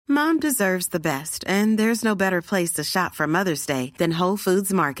Mom deserves the best, and there's no better place to shop for Mother's Day than Whole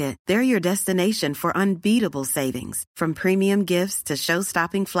Foods Market. They're your destination for unbeatable savings, from premium gifts to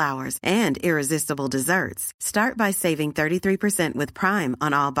show-stopping flowers and irresistible desserts. Start by saving 33% with Prime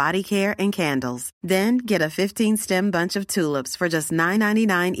on all body care and candles. Then get a 15-stem bunch of tulips for just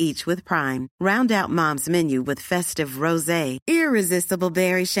 $9.99 each with Prime. Round out Mom's menu with festive rosé, irresistible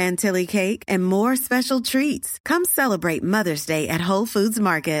berry chantilly cake, and more special treats. Come celebrate Mother's Day at Whole Foods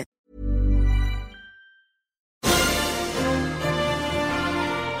Market.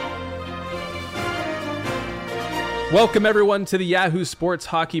 Welcome, everyone, to the Yahoo Sports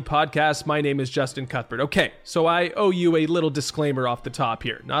Hockey Podcast. My name is Justin Cuthbert. Okay, so I owe you a little disclaimer off the top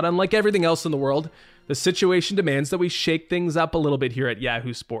here. Not unlike everything else in the world, the situation demands that we shake things up a little bit here at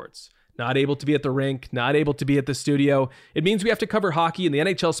Yahoo Sports. Not able to be at the rink, not able to be at the studio. It means we have to cover hockey and the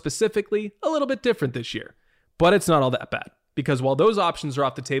NHL specifically a little bit different this year. But it's not all that bad, because while those options are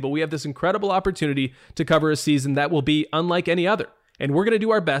off the table, we have this incredible opportunity to cover a season that will be unlike any other. And we're going to do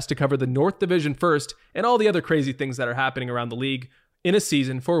our best to cover the North Division first and all the other crazy things that are happening around the league in a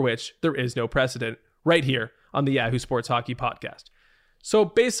season for which there is no precedent, right here on the Yahoo Sports Hockey Podcast. So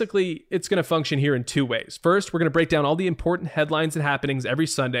basically, it's going to function here in two ways. First, we're going to break down all the important headlines and happenings every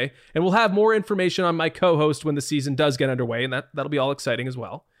Sunday, and we'll have more information on my co-host when the season does get underway, and that'll be all exciting as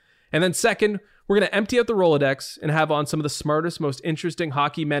well. And then second, we're going to empty out the Rolodex and have on some of the smartest, most interesting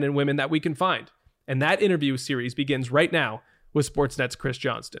hockey men and women that we can find. And that interview series begins right now with Sportsnet's Chris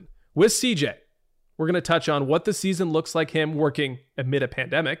Johnston. With CJ, we're going to touch on what the season looks like him working amid a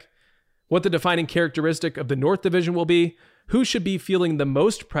pandemic, what the defining characteristic of the North Division will be, who should be feeling the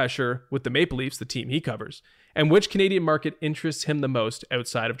most pressure with the Maple Leafs, the team he covers, and which Canadian market interests him the most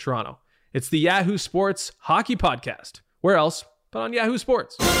outside of Toronto. It's the Yahoo Sports Hockey Podcast. Where else but on Yahoo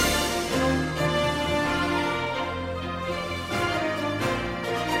Sports?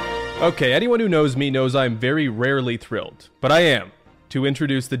 Okay, anyone who knows me knows I'm very rarely thrilled, but I am, to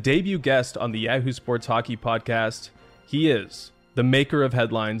introduce the debut guest on the Yahoo Sports Hockey Podcast. He is the maker of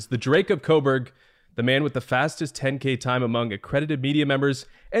headlines, the Drake of Coburg, the man with the fastest 10K time among accredited media members,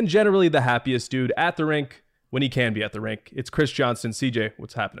 and generally the happiest dude at the rink when he can be at the rink. It's Chris Johnston. CJ,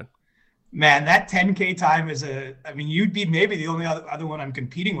 what's happening? Man, that 10K time is you'd be maybe the only other one I'm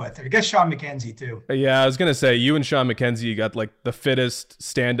competing with. I guess Sean McKenzie too. Yeah, I was going to say, you and Sean McKenzie got like the fittest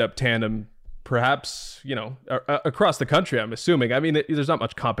stand-up tandem, perhaps, across the country, I'm assuming. I mean, there's not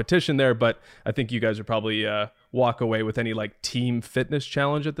much competition there, but I think you guys would probably walk away with any like team fitness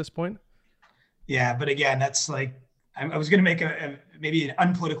challenge at this point. Yeah, but again, that's like, I was going to make maybe an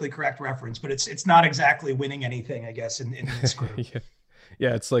unpolitically correct reference, but it's not exactly winning anything, I guess, in this group.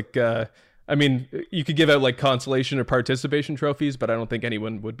 Yeah, it's like, you could give out like consolation or participation trophies, but I don't think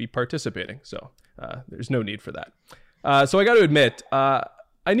anyone would be participating. So there's no need for that. So I got to admit,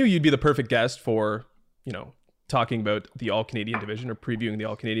 I knew you'd be the perfect guest for, talking about the All-Canadian division or previewing the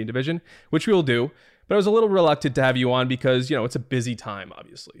All-Canadian division, which we will do. But I was a little reluctant to have you on because, it's a busy time,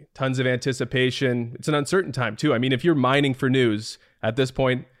 obviously. Tons of anticipation. It's an uncertain time, too. I mean, if you're mining for news at this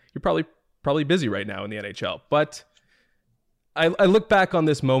point, you're probably busy right now in the NHL. But I look back on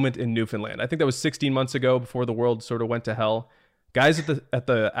this moment in Newfoundland. I think that was 16 months ago, before the world sort of went to hell. Guys at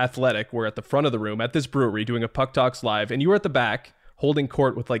the Athletic were at the front of the room at this brewery doing a Puck Talks live, and you were at the back holding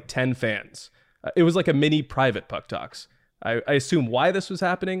court with like 10 fans. It was like a mini private Puck Talks. I assume why this was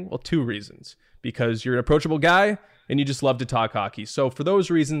happening? Well, two reasons. Because you're an approachable guy and you just love to talk hockey. So for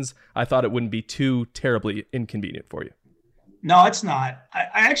those reasons, I thought it wouldn't be too terribly inconvenient for you. No, it's not. I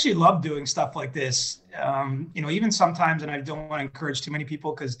actually love doing stuff like this. Even sometimes, and I don't want to encourage too many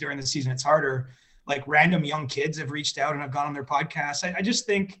people because during the season it's harder, like random young kids have reached out and have gone on their podcasts. I just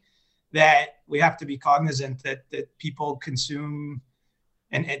think that we have to be cognizant that people consume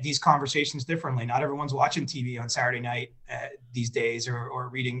and these conversations differently. Not everyone's watching TV on Saturday night these days or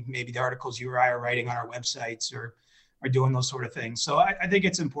reading maybe the articles you or I are writing on our websites or doing those sort of things. So I think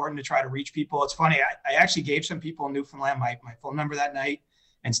it's important to try to reach people. It's funny. I actually gave some people in Newfoundland my phone number that night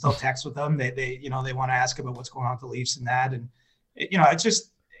and still text with them. They want to ask about what's going on with the Leafs and that. And, it's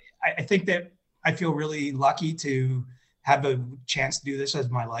just, I think that I feel really lucky to have a chance to do this as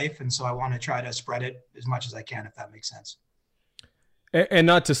my life. And so I want to try to spread it as much as I can, if that makes sense. And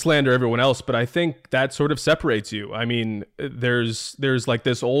not to slander everyone else, but I think that sort of separates you. I mean, there's like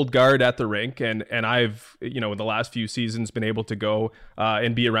this old guard at the rink, and I've, in the last few seasons been able to go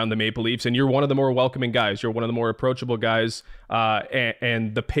and be around the Maple Leafs, and you're one of the more welcoming guys. You're one of the more approachable guys,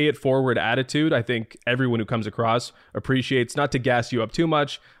 and the pay it forward attitude, I think everyone who comes across appreciates. Not to gas you up too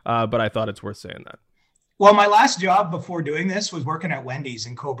much, but I thought it's worth saying that. Well, my last job before doing this was working at Wendy's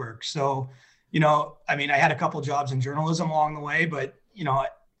in Coburg. So, I had a couple jobs in journalism along the way, but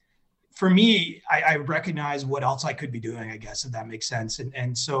for me, I recognize what else I could be doing, I guess, if that makes sense.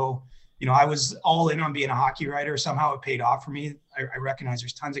 And so, I was all in on being a hockey writer. Somehow it paid off for me. I recognize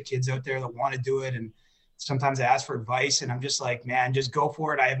there's tons of kids out there that want to do it. And sometimes I ask for advice and I'm just like, man, just go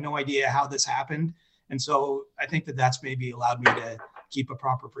for it. I have no idea how this happened. And so I think that that's maybe allowed me to keep a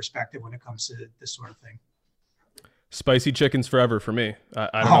proper perspective when it comes to this sort of thing. Spicy chicken's forever for me.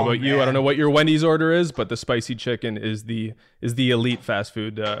 I don't know about you. I don't know what your Wendy's order is, but the spicy chicken is the elite fast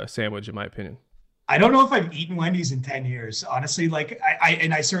food sandwich, in my opinion. I don't know if I've eaten Wendy's in 10 years, honestly. Like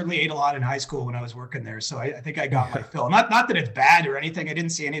I certainly ate a lot in high school when I was working there. So I think I got my fill. Not that it's bad or anything. I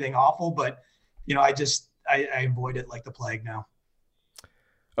didn't see anything awful, but I avoid it like the plague now.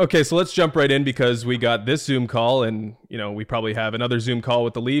 Okay, so let's jump right in because we got this Zoom call and, we probably have another Zoom call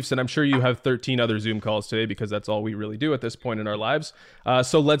with the Leafs. And I'm sure you have 13 other Zoom calls today because that's all we really do at this point in our lives.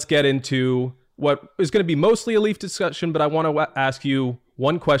 So let's get into what is going to be mostly a Leaf discussion, but I want to ask you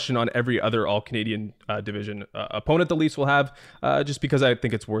one question on every other All-Canadian division opponent the Leafs will have, just because I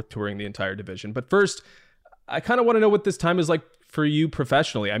think it's worth touring the entire division. But first, I kind of want to know what this time is like for you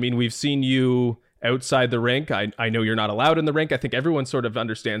professionally. I mean, we've seen you outside the rink. I know you're not allowed in the rink. I think everyone sort of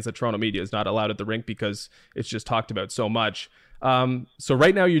understands that Toronto media is not allowed at the rink because it's just talked about so much. So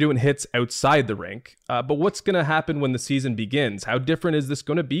right now you're doing hits outside the rink, but what's going to happen when the season begins? How different is this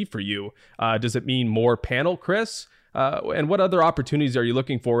going to be for you? Does it mean more panel, Chris? And what other opportunities are you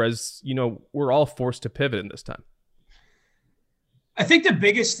looking for as, we're all forced to pivot in this time? I think the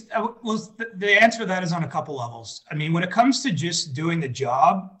biggest, the answer to that is on a couple levels. I mean, when it comes to just doing the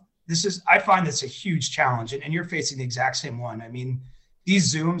job, I find this a huge challenge, and you're facing the exact same one. I mean,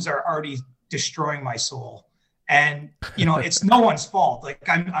 these Zooms are already destroying my soul, and it's no one's fault. Like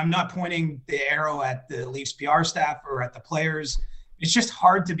I'm not pointing the arrow at the Leafs PR staff or at the players. It's just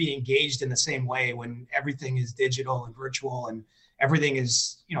hard to be engaged in the same way when everything is digital and virtual and everything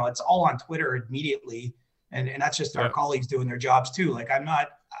is, it's all on Twitter immediately, and that's just our colleagues doing their jobs too. Like I'm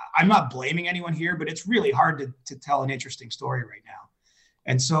not blaming anyone here, but it's really hard to tell an interesting story right now.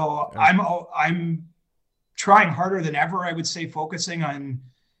 And so I'm trying harder than ever, I would say, focusing on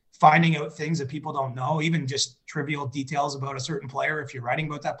finding out things that people don't know, even just trivial details about a certain player. If you're writing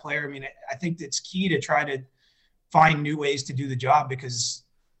about that player, I mean, I think it's key to try to find new ways to do the job because,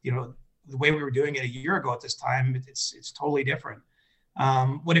 the way we were doing it a year ago at this time, it's totally different.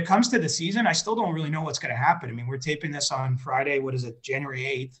 When it comes to the season, I still don't really know what's going to happen. I mean, we're taping this on Friday, January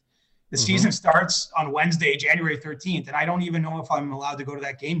 8th. The season starts on Wednesday, January 13th, and I don't even know if I'm allowed to go to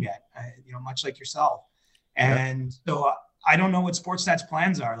that game yet, much like yourself. And so I don't know what Sportsnet's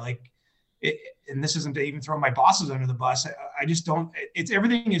plans are. And this isn't to even throw my bosses under the bus. I just don't –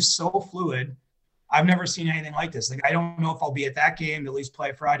 everything is so fluid. I've never seen anything like this. I don't know if I'll be at that game. The Leafs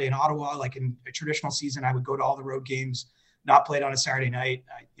play Friday in Ottawa. Like in a traditional season, I would go to all the road games, not played on a Saturday night.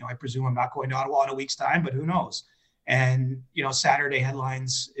 I presume I'm not going to Ottawa in a week's time, but who knows? And, Saturday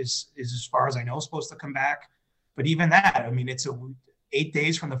headlines is as far as I know, supposed to come back. But even that, I mean, it's 8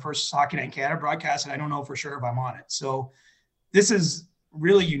 days from the first Hockey Night in Canada broadcast, and I don't know for sure if I'm on it. So this is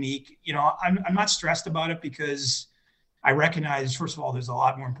really unique. I'm not stressed about it because I recognize, first of all, there's a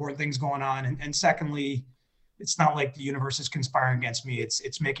lot more important things going on. And secondly, it's not like the universe is conspiring against me.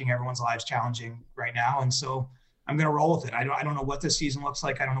 It's making everyone's lives challenging right now. And so I'm going to roll with it. I don't know what this season looks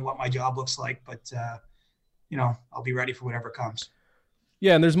like. I don't know what my job looks like, but I'll be ready for whatever comes.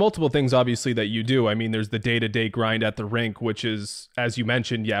 Yeah, and there's multiple things, obviously, that you do. I mean, there's the day-to-day grind at the rink, which is, as you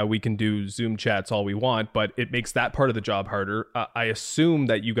mentioned, we can do Zoom chats all we want, but it makes that part of the job harder. I assume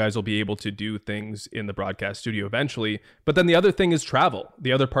that you guys will be able to do things in the broadcast studio eventually, but then the other thing is travel.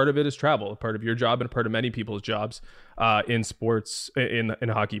 The other part of it is travel, a part of your job and a part of many people's jobs in sports, in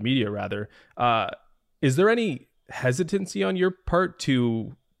hockey media, rather. Is there any hesitancy on your part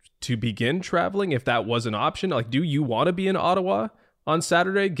to begin traveling if that was an option? Like, do you want to be in Ottawa on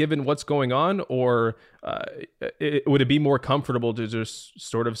Saturday given what's going on, or would it be more comfortable to just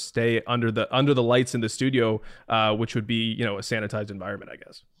sort of stay under the lights in the studio, which would be, a sanitized environment, I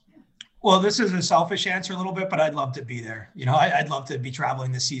guess? Well, this is a selfish answer a little bit, but I'd love to be there. I'd love to be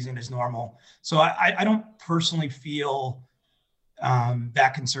traveling this season as normal. So I don't personally feel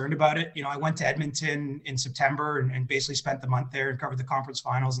that concerned about it. I went to Edmonton in September and basically spent the month there and covered the conference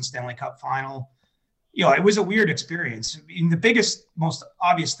finals and Stanley Cup final. It was a weird experience. I mean, the biggest, most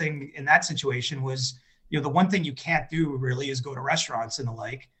obvious thing in that situation was, the one thing you can't do really is go to restaurants and the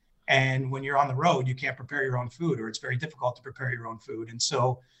like. And when you're on the road, you can't prepare your own food, or it's very difficult to prepare your own food. And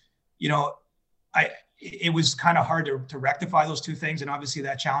so, it was kind of hard to rectify those two things. And obviously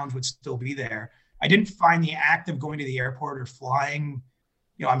that challenge would still be there. I didn't find the act of going to the airport or flying,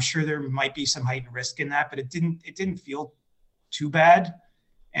 I'm sure there might be some heightened risk in that, but it didn't feel too bad.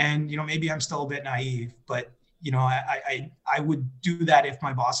 And, maybe I'm still a bit naive, but, I would do that if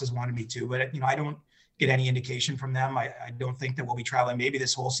my bosses wanted me to, but, I don't get any indication from them. I don't think that we'll be traveling maybe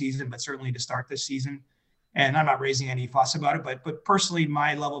this whole season, but certainly to start this season. And I'm not raising any fuss about it, but personally,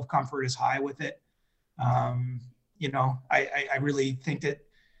 my level of comfort is high with it. I really think that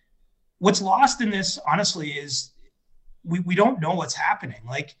what's lost in this, honestly, is we don't know what's happening.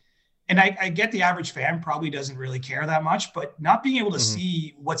 And I get the average fan probably doesn't really care that much, but not being able to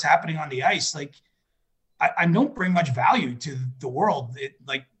see what's happening on the ice, I don't bring much value to the world,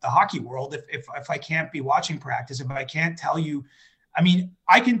 like the hockey world. If I can't be watching practice, if I can't tell you,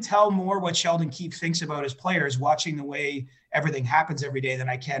 I can tell more what Sheldon Keefe thinks about his players watching the way everything happens every day than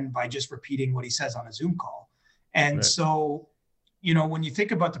I can by just repeating what he says on a Zoom call. And right. So, when you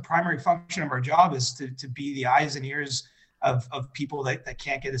think about the primary function of our job is to be the eyes and ears of people that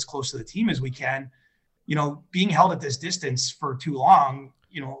can't get as close to the team as we can, being held at this distance for too long,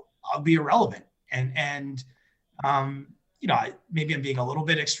 I'll be irrelevant. And maybe I'm being a little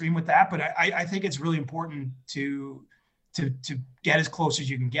bit extreme with that, but I think it's really important to get as close as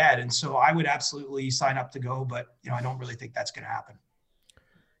you can get. And so I would absolutely sign up to go, but I don't really think that's going to happen.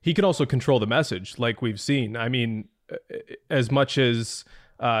 He can also control the message like we've seen. As much as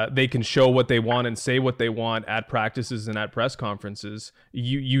they can show what they want and say what they want at practices and at press conferences,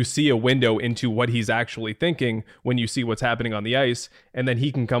 you see a window into what he's actually thinking when you see what's happening on the ice. And then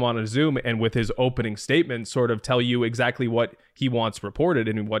he can come on a Zoom and with his opening statement sort of tell you exactly what he wants reported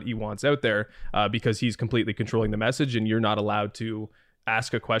and what he wants out there, because he's completely controlling the message and you're not allowed to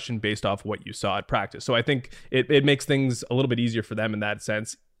ask a question based off what you saw at practice. So I think it makes things a little bit easier for them in that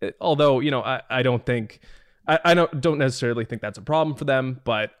sense. Although, I don't think... I don't necessarily think that's a problem for them,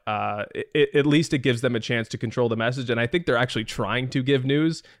 but at least it gives them a chance to control the message. And I think they're actually trying to give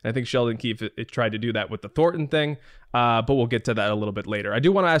news. And I think Sheldon Keefe tried to do that with the Thornton thing, but we'll get to that a little bit later. I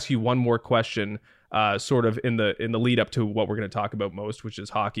do want to ask you one more question, sort of in the lead up to what we're going to talk about most, which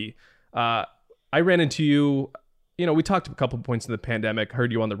is hockey. I ran into you. We talked a couple of points in the pandemic,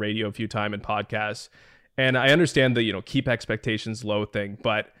 heard you on the radio a few times in podcasts, and I understand the keep expectations low thing,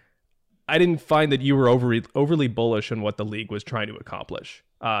 but I didn't find that you were overly bullish on what the league was trying to accomplish.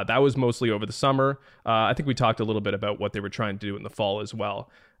 That was mostly over the summer. I think we talked a little bit about what they were trying to do in the fall as well.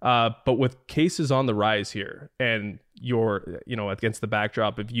 But with cases on the rise here and you're, against the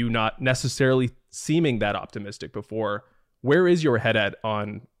backdrop of you not necessarily seeming that optimistic before, where is your head at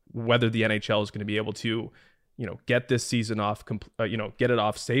on whether the NHL is going to be able to, get this season off, get it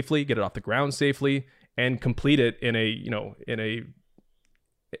off safely, get it off the ground safely, and complete it in a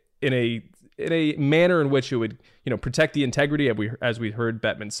manner in which it would, protect the integrity, as we heard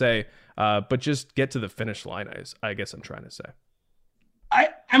Bettman say, but just get to the finish line, I guess I'm trying to say.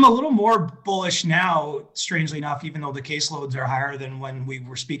 I'm a little more bullish now, strangely enough, even though the caseloads are higher than when we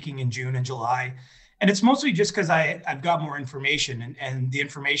were speaking in June and July. And it's mostly just because I've got more information and the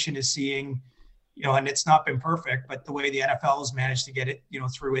information is seeing, and it's not been perfect, but the way the NFL has managed to get it,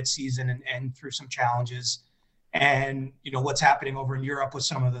 through its season and through some challenges. And, what's happening over in Europe with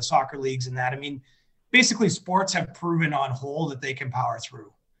some of the soccer leagues and that. Basically sports have proven on whole that they can power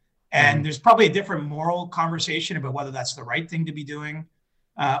through. And there's probably a different moral conversation about whether that's the right thing to be doing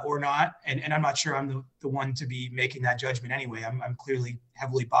or not. And I'm not sure I'm the one to be making that judgment anyway. I'm clearly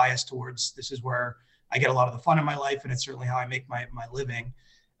heavily biased towards this is where I get a lot of the fun in my life, and it's certainly how I make my living.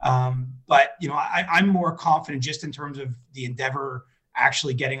 But, I'm more confident just in terms of the endeavor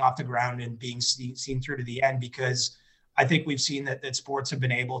actually getting off the ground and being seen through to the end, because I think we've seen that sports have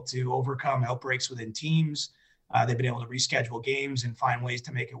been able to overcome outbreaks within teams. They've been able to reschedule games and find ways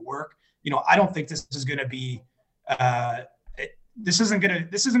to make it work. I don't think this is going to be this isn't going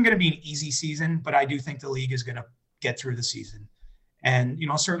to be an easy season, but I do think the league is going to get through the season. And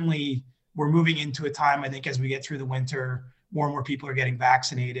certainly we're moving into a time, I think, as we get through the winter, more and more people are getting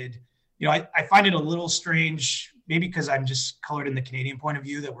vaccinated. I find it a little strange, maybe because I'm just colored in the Canadian point of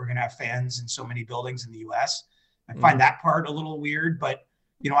view, that we're going to have fans in so many buildings in the US. I find that part a little weird, but,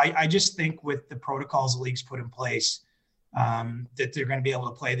 I just think with the protocols the league's put in place, that they're going to be able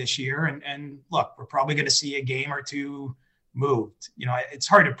to play this year. And look, we're probably going to see a game or two moved. It's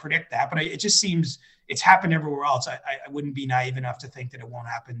hard to predict that, but it just seems it's happened everywhere else. I wouldn't be naive enough to think that it won't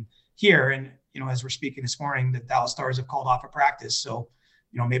happen here. And, as we're speaking this morning, the Dallas Stars have called off a practice. So,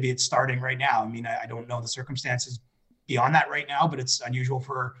 maybe it's starting right now. I don't know the circumstances beyond that right now, but it's unusual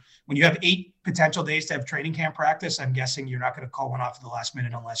for when you have 8 potential days to have training camp practice. I'm guessing you're not going to call one off at the last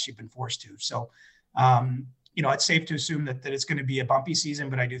minute unless you've been forced to. So, it's safe to assume that it's going to be a bumpy season,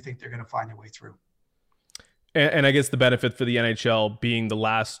 but I do think they're going to find their way through. And I guess the benefit for the NHL being the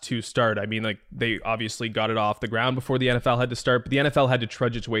last to start, I mean, like, they obviously got it off the ground before the NFL had to start, but the NFL had to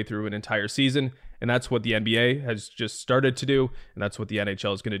trudge its way through an entire season, and that's what the NBA has just started to do, and that's what the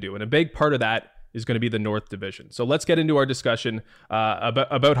NHL is going to do. And a big part of that is going to be the North Division. So let's get into our discussion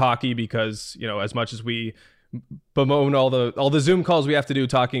about hockey, because, you know, as much as we bemoan all the Zoom calls we have to do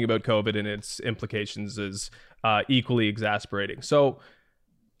talking about COVID and its implications is equally exasperating. So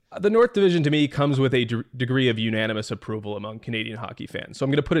the North Division, to me, comes with a degree of unanimous approval among Canadian hockey fans. So I'm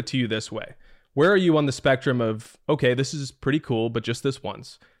going to put it to you this way. Where are you on the spectrum of, okay, this is pretty cool, but just this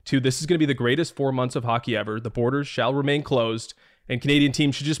once, to this is going to be the greatest 4 months of hockey ever, the borders shall remain closed, and Canadian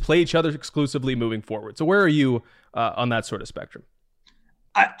teams should just play each other exclusively moving forward? So where are you on that sort of spectrum?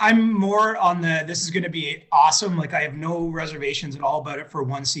 I'm more on this is going to be awesome. Like, I have no reservations at all about it for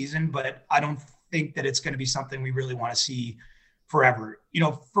one season, but I don't think that it's going to be something we really want to see forever. You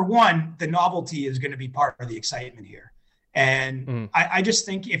know, for one, the novelty is going to be part of the excitement here. And I just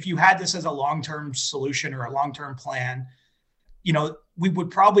think if you had this as a long-term solution or a long-term plan, you know, we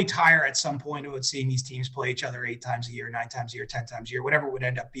would probably tire at some point of seeing these teams play each other 8 times a year, 9 times a year, 10 times a year, whatever it would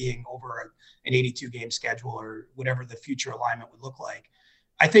end up being over an 82 game schedule, or whatever the future alignment would look like.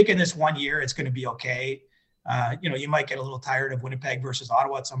 I think in this 1 year, it's going to be okay. You know, you might get a little tired of Winnipeg versus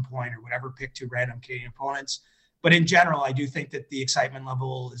Ottawa at some point, or whatever, pick 2 random Canadian opponents. But in general, I do think that the excitement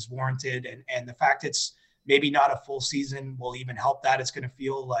level is warranted. And the fact it's maybe not a full season will even help that. It's going to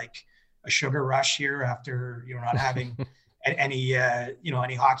feel like a sugar rush here after, you know, not having any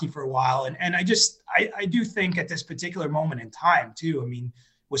hockey for a while. And I do think at this particular moment in time too, I mean,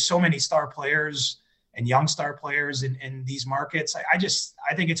 with so many star players and young star players in these markets,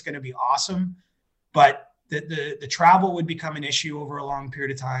 I think it's going to be awesome. But the travel would become an issue over a long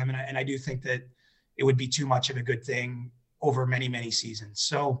period of time. And I do think that it would be too much of a good thing over many, many seasons.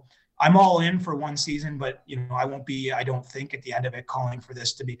 So I'm all in for one season, but, you know, I won't be, I don't think, at the end of it, calling for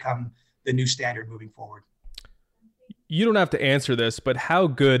this to become the new standard moving forward. You don't have to answer this, but how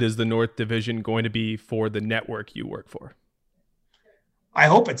good is the North Division going to be for the network you work for? I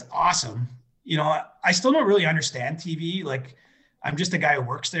hope it's awesome. You know, I still don't really understand TV. Like, I'm just a guy who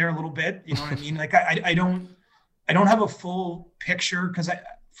works there a little bit. You know what I mean? Like, I don't have a full picture, because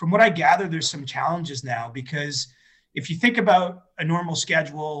from what I gather, there's some challenges now, because if you think about a normal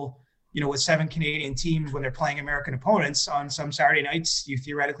schedule, you know, with 7 Canadian teams, when they're playing American opponents on some Saturday nights, you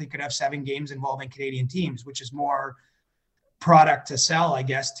theoretically could have 7 games involving Canadian teams, which is more product to sell, I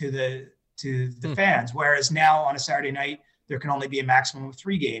guess, to the fans. Whereas now on a Saturday night, there can only be a maximum of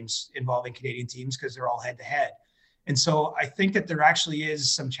 3 games involving Canadian teams, because they're all head to head. And so I think that there actually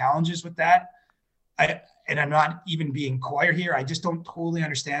is some challenges with that. And I'm not even being coy here. I just don't totally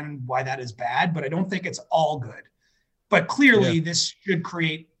understand why that is bad, but I don't think it's all good. But clearly this should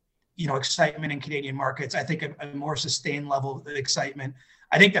create, you know, excitement in Canadian markets. I think a more sustained level of excitement.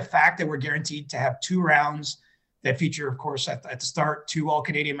 I think the fact that we're guaranteed to have 2 rounds that feature, of course, at the start, 2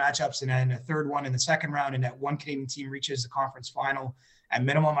 all-Canadian matchups, and then a third one in the second round, and that 1 Canadian team reaches the conference final at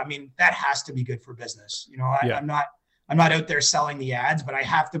minimum. I mean, that has to be good for business. You know, I'm not out there selling the ads, but I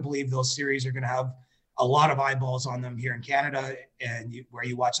have to believe those series are going to have a lot of eyeballs on them here in Canada, and where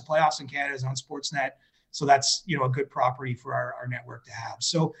you watch the playoffs in Canada is on Sportsnet. So that's, you know, a good property for our network to have.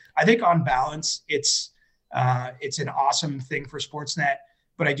 So I think on balance, it's an awesome thing for Sportsnet,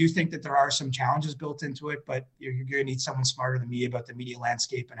 but I do think that there are some challenges built into it. But you're going to need someone smarter than me about the media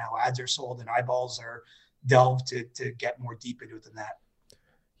landscape and how ads are sold and eyeballs are delved to get more deep into it than that.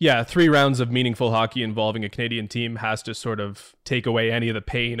 Yeah, 3 rounds of meaningful hockey involving a Canadian team has to sort of take away any of the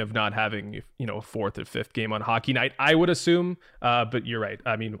pain of not having, you know, a 4th or 5th game on hockey night, I would assume. But you're right.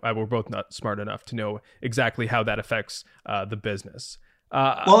 I mean, we're both not smart enough to know exactly how that affects the business.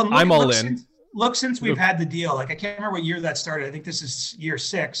 I'm all in. Since we've had the deal, like, I can't remember what year that started. I think this is year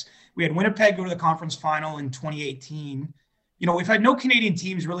 6. We had Winnipeg go to the conference final in 2018. You know, we've had no Canadian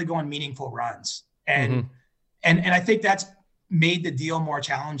teams really go on meaningful runs. And I think that's made the deal more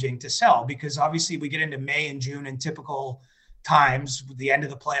challenging to sell, because obviously we get into May and June in typical times, the end of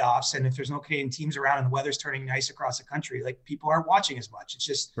the playoffs. And if there's no Canadian teams around and the weather's turning nice across the country, like, people aren't watching as much. It's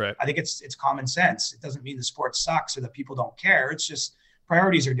just, right. I think it's common sense. It doesn't mean the sport sucks or that people don't care. It's just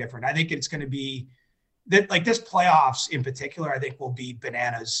priorities are different. I think it's going to be that, like, this playoffs in particular, I think will be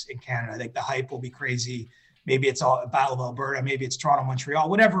bananas in Canada. I think the hype will be crazy. Maybe it's all a Battle of Alberta. Maybe it's Toronto, Montreal,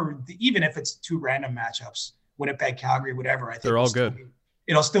 whatever. Even if it's 2 random matchups, Winnipeg, Calgary, whatever. I think they're all good.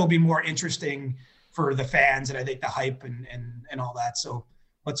 It'll still be more interesting for the fans, and I think the hype and all that. So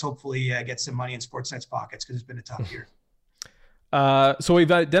let's hopefully get some money in Sportsnet's pockets, because it's been a tough year. So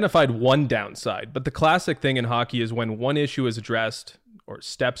we've identified one downside, but the classic thing in hockey is when one issue is addressed or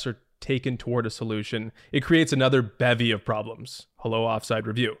steps are taken toward a solution, it creates another bevy of problems. Hello, offside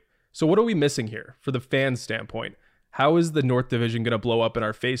review. So what are we missing here for the fans' standpoint? How is the North Division going to blow up in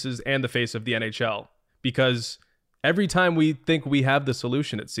our faces and the face of the NHL? Because every time we think we have the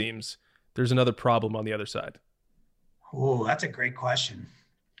solution, it seems, there's another problem on the other side. Oh, that's a great question.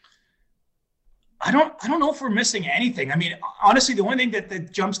 I don't know if we're missing anything. I mean, honestly, the one thing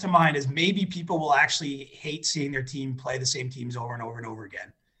that jumps to mind is maybe people will actually hate seeing their team play the same teams over and over and over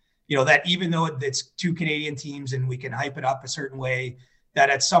again. You know, that even though it's two Canadian teams and we can hype it up a certain way, that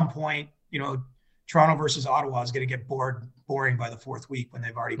at some point, you know, Toronto versus Ottawa is going to get boring by the fourth week when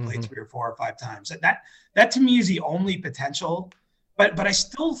they've already played 3 or 4 or 5 times. That to me is the only potential, but I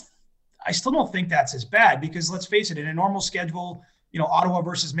still don't think that's as bad, because let's face it, in a normal schedule, you know, Ottawa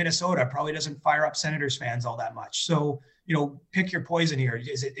versus Minnesota probably doesn't fire up Senators fans all that much. So, you know, pick your poison here.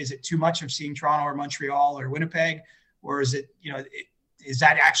 Is it too much of seeing Toronto or Montreal or Winnipeg, or is it, you know, is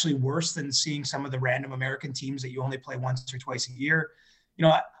that actually worse than seeing some of the random American teams that you only play once or twice a year? You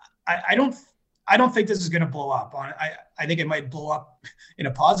know, I don't think this is going to blow up. I think it might blow up in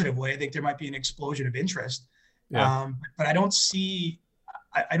a positive way. I think there might be an explosion of interest, but I don't see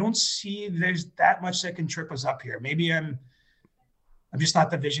there's that much that can trip us up here. Maybe I'm just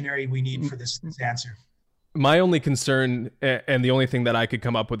not the visionary we need for this answer. My only concern, and the only thing that I could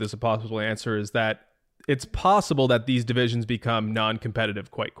come up with as a possible answer, is that it's possible that these divisions become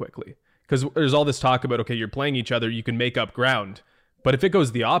non-competitive quite quickly. Because there's all this talk about, okay, you're playing each other, you can make up ground. But if it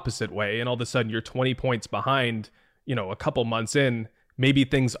goes the opposite way and all of a sudden you're 20 points behind, you know, a couple months in, maybe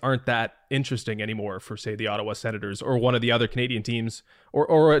things aren't that interesting anymore for, say, the Ottawa Senators or one of the other Canadian teams,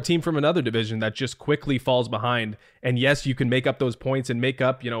 or a team from another division that just quickly falls behind. And yes, you can make up those points and make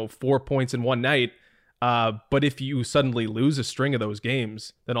up, you know, 4 points in one night. But if you suddenly lose a string of those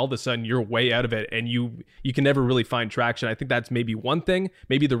games, then all of a sudden you're way out of it and you can never really find traction. I think that's maybe one thing.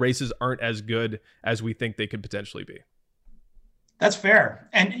 Maybe the races aren't as good as we think they could potentially be. That's fair.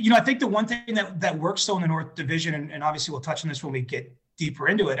 And, you know, I think the one thing that works so in the North Division, and obviously we'll touch on this when we get deeper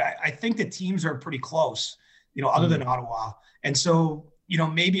into it, I think the teams are pretty close, you know, other than Ottawa. And so, you know,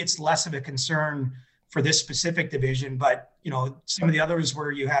 maybe it's less of a concern for this specific division, but, you know, some of the others where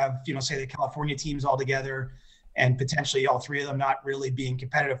you have, you know, say the California teams all together and potentially all three of them not really being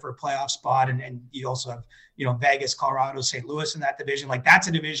competitive for a playoff spot. And you also have, you know, Vegas, Colorado, St. Louis in that division. Like, that's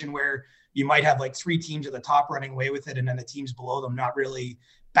a division where you might have like 3 teams at the top running away with it, and then the teams below them not really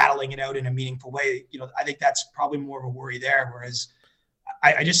battling it out in a meaningful way. You know, I think that's probably more of a worry there. Whereas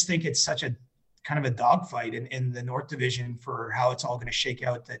I just think it's such a kind of a dogfight in the North Division for how it's all going to shake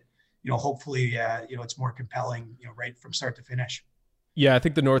out, that, you know, hopefully, you know, it's more compelling, you know, right from start to finish. Yeah, I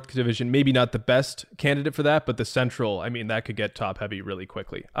think the North Division, maybe not the best candidate for that, but the Central, I mean, that could get top heavy really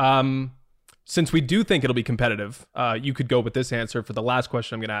quickly. Since we do think it'll be competitive, you could go with this answer for the last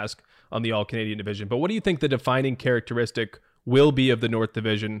question I'm going to ask on the All-Canadian Division. But what do you think the defining characteristic will be of the North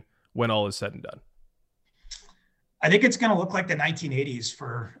Division when all is said and done? I think it's going to look like the 1980s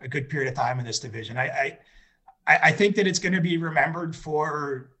for a good period of time in this division. I think that it's going to be remembered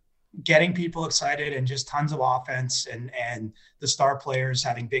for getting people excited and just tons of offense and the star players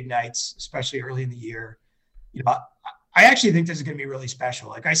having big nights, especially early in the year. You know, I actually think this is going to be really special.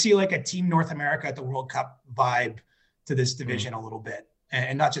 Like, I see like a Team North America at the World Cup vibe to this division a little bit.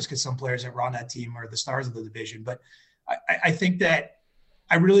 And not just because some players that were on that team are the stars of the division, but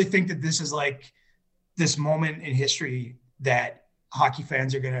I really think that this is like this moment in history that hockey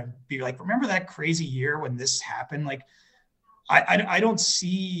fans are going to be like, remember that crazy year when this happened? Like, I don't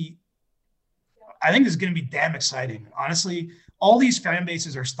see, I think this is going to be damn exciting. Honestly, all these fan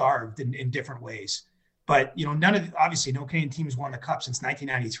bases are starved in different ways. But, you know, obviously no Canadian teams won the cup since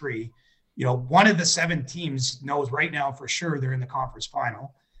 1993. You know, one of the 7 teams knows right now for sure they're in the conference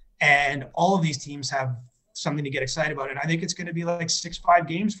final. And all of these teams have something to get excited about. And I think it's going to be like 6-5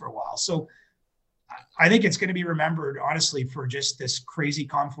 games for a while. So I think it's going to be remembered, honestly, for just this crazy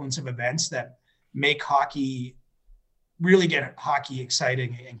confluence of events that make hockey, really get hockey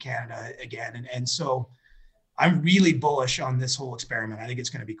exciting in Canada again. And so I'm really bullish on this whole experiment. I think it's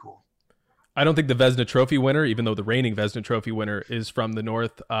going to be cool. I don't think the Vezina Trophy winner, even though the reigning Vezina Trophy winner is from the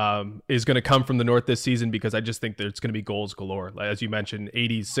North, is going to come from the North this season, because I just think there's going to be goals galore. As you mentioned,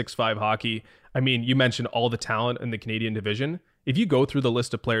 80s, 6-5 hockey. I mean, you mentioned all the talent in the Canadian division. If you go through the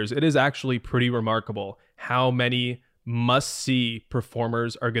list of players, it is actually pretty remarkable how many must-see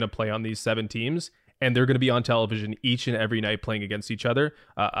performers are going to play on these 7 teams, and they're going to be on television each and every night playing against each other.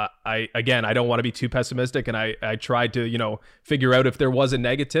 I don't want to be too pessimistic, and I tried to, you know, figure out if there was a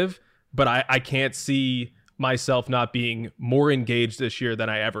negative, but I can't see myself not being more engaged this year than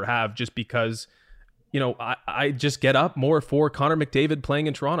I ever have, just because I just get up more for Connor McDavid playing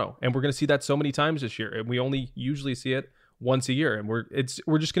in Toronto, and we're going to see that so many times this year, and we only usually see it once a year, and we're just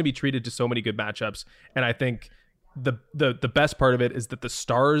going to be treated to so many good matchups. And I think the best part of it is that the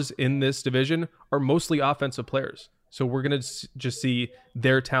stars in this division are mostly offensive players, so we're going to just see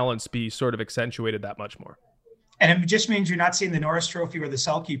their talents be sort of accentuated that much more. And it just means you're not seeing the Norris Trophy or the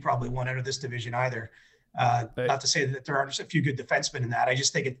Selke probably won out of this division either. Not to say that there aren't a few good defensemen in that. I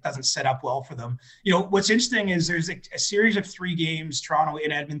just think it doesn't set up well for them. What's interesting is there's a series of 3 games, Toronto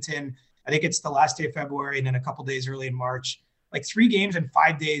in Edmonton. I think it's the last day of February and then a couple days early in March. Like 3 games in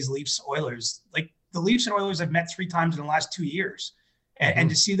 5 days, Leafs Oilers. Like the Leafs and Oilers have met 3 times in the last 2 years. And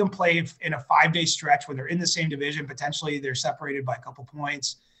to see them play in a 5-day stretch when they're in the same division, potentially they're separated by a couple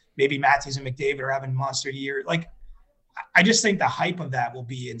points. Maybe Matthews and McDavid are having monster year. Like, I just think the hype of that will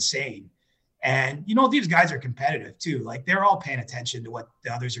be insane. And, these guys are competitive too. Like, they're all paying attention to what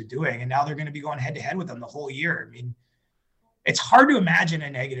the others are doing. And now they're going to be going head to head with them the whole year. I mean, it's hard to imagine a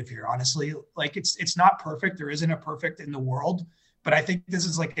negative here, honestly. Like, it's not perfect. There isn't a perfect in the world. But I think this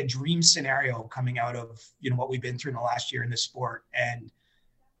is like a dream scenario coming out of, what we've been through in the last year in this sport. And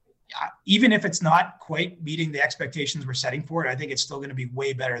even if it's not quite meeting the expectations we're setting for it, I think it's still going to be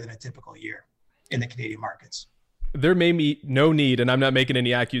way better than a typical year in the Canadian markets. There may be no need, and I'm not making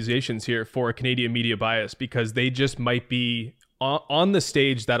any accusations here, for a Canadian media bias, because they just might be on the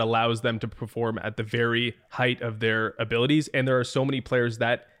stage that allows them to perform at the very height of their abilities. And there are so many players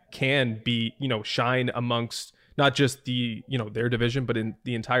that can be, shine amongst not just the, their division, but in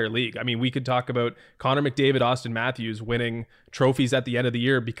the entire league. I mean, we could talk about Connor McDavid, Austin Matthews winning trophies at the end of the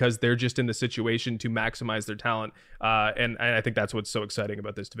year because they're just in the situation to maximize their talent. And I think that's what's so exciting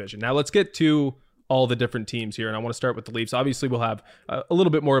about this division. Now let's get to all the different teams here. And I want to start with the Leafs. Obviously, we'll have a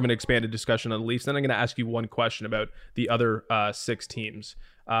little bit more of an expanded discussion on the Leafs. Then I'm going to ask you one question about the other 6 teams.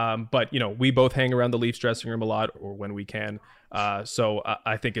 But, we both hang around the Leafs dressing room a lot, or when we can. So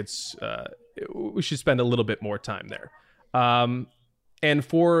I think we should spend a little bit more time there. And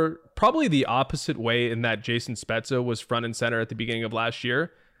for probably the opposite way in that Jason Spezza was front and center at the beginning of last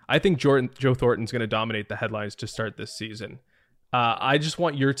year, I think Joe Thornton's going to dominate the headlines to start this season. I just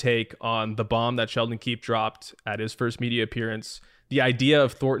want your take on the bomb that Sheldon Keefe dropped at his first media appearance, the idea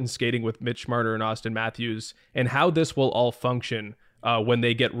of Thornton skating with Mitch Marner and Austin Matthews, and how this will all function when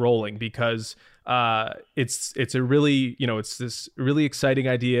they get rolling, because it's a really, it's this really exciting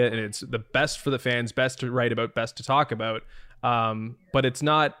idea, and it's the best for the fans, best to write about, best to talk about. But it's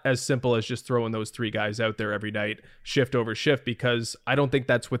not as simple as just throwing those 3 guys out there every night, shift over shift, because I don't think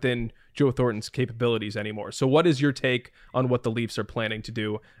that's within Joe Thornton's capabilities anymore. So what is your take on what the Leafs are planning to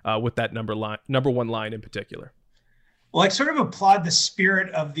do with that number 1 line in particular? Well, I sort of applaud the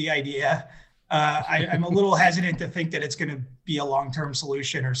spirit of the idea. I'm a little hesitant to think that it's going to be a long-term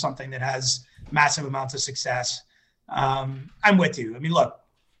solution or something that has massive amounts of success. I'm with you. I mean, look,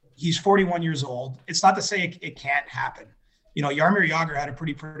 he's 41 years old. It's not to say it can't happen. Jaromir Jagr had a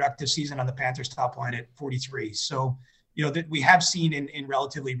pretty productive season on the Panthers top line at 43. So, that we have seen in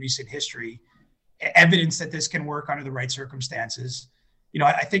relatively recent history evidence that this can work under the right circumstances.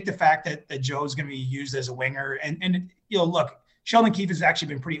 I think the fact that Joe's going to be used as a winger and look, Sheldon Keefe has actually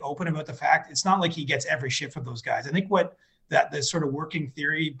been pretty open about the fact it's not like he gets every shift of those guys. I think what the sort of working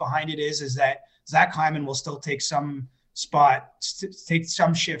theory behind it is that Zach Hyman will still take some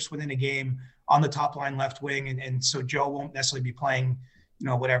shifts within a game on the top line left wing. And so Joe won't necessarily be playing,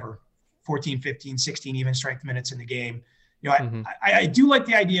 14, 15, 16 even strength minutes in the game. I do like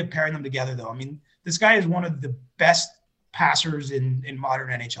the idea of pairing them together, though. I mean, this guy is one of the best passers in modern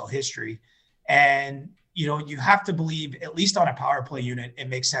NHL history. And, you have to believe, at least on a power play unit, it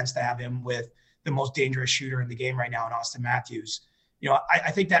makes sense to have him with the most dangerous shooter in the game right now in Austin Matthews.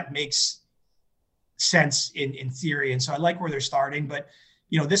 I think that makes sense in theory. And so I like where they're starting. But,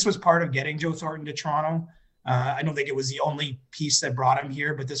 this was part of getting Joe Thornton to Toronto. I don't think it was the only piece that brought him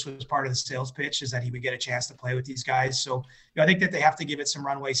here, but this was part of the sales pitch, is that he would get a chance to play with these guys. So I think that they have to give it some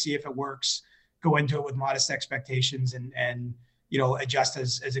runway, see if it works, go into it with modest expectations and adjust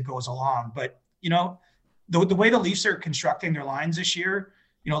as it goes along. But, the way the Leafs are constructing their lines this year,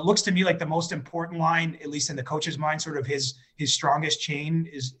 it looks to me like the most important line, at least in the coach's mind, sort of his strongest chain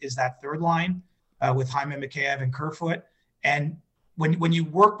is that third line with Hyman, Mikheyev, and Kerfoot. And when you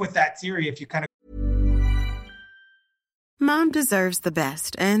work with that theory, if you kind of Mom deserves the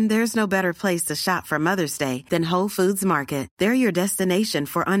best, and there's no better place to shop for Mother's Day than Whole Foods Market. They're your destination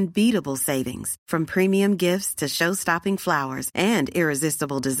for unbeatable savings, from premium gifts to show-stopping flowers and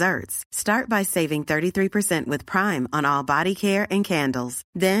irresistible desserts. Start by saving 33% with Prime on all body care and candles.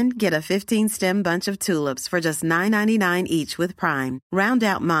 Then get a 15-stem bunch of tulips for just $9.99 each with Prime. Round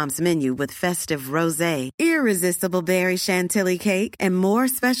out Mom's menu with festive rosé, irresistible berry chantilly cake, and more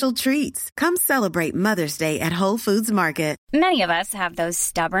special treats. Come celebrate Mother's Day at Whole Foods Market. Many of us have those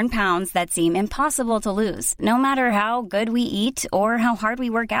stubborn pounds that seem impossible to lose, no matter how good we eat or how hard we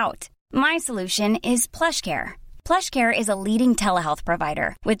work out. My solution is PlushCare. PlushCare is a leading telehealth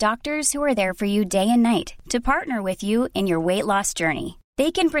provider with doctors who are there for you day and night to partner with you in your weight loss journey.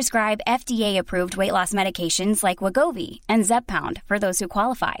 They can prescribe FDA-approved weight loss medications like Wegovy and Zepbound for those who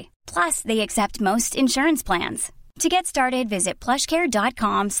qualify. Plus, they accept most insurance plans. To get started, visit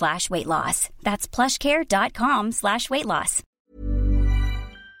plushcare.com/weightloss. That's plushcare.com/weightloss.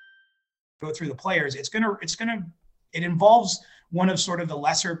 Go through the players. It involves one of sort of the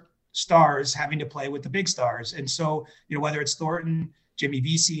lesser stars having to play with the big stars. And so, whether it's Thornton, Jimmy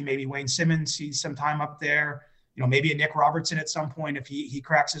Vesey, maybe Wayne Simmons sees some time up there, maybe a Nick Robertson at some point if he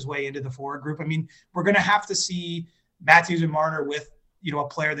cracks his way into the forward group. I mean, we're going to have to see Matthews and Marner with a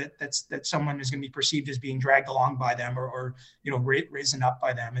player that someone is going to be perceived as being dragged along by them or risen up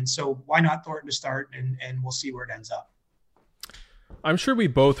by them. And so why not Thornton to start, and we'll see where it ends up. I'm sure we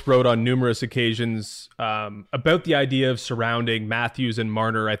both wrote on numerous occasions about the idea of surrounding Matthews and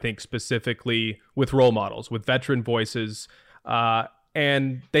Marner, I think specifically with role models, with veteran voices.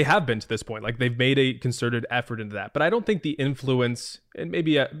 And they have been to this point. Like, they've made a concerted effort into that. But I don't think the influence, and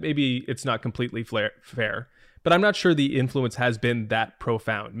maybe it's not completely fair, but I'm not sure the influence has been that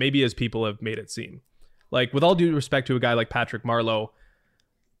profound, maybe as people have made it seem. Like, with all due respect to a guy like Patrick Marleau,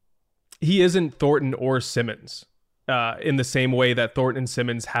 he isn't Thornton or Simmons in the same way that Thornton and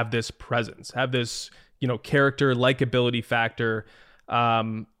Simmons have this presence, have this, character, likability factor.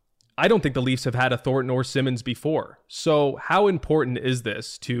 I don't think the Leafs have had a Thornton or Simmons before. So how important is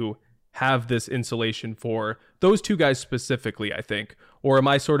this to have this insulation for those two guys specifically, I think? Or am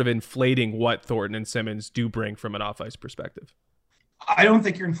I sort of inflating what Thornton and Simmons do bring from an off-ice perspective? I don't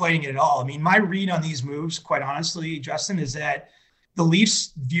think you're inflating it at all. I mean, my read on these moves, quite honestly, Justin, is that the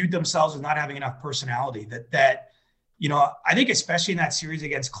Leafs viewed themselves as not having enough personality. That I think especially in that series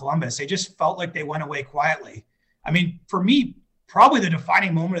against Columbus, they just felt like they went away quietly. I mean, for me, probably the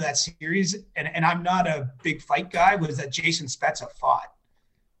defining moment of that series, and I'm not a big fight guy, was that Jason Spezza fought,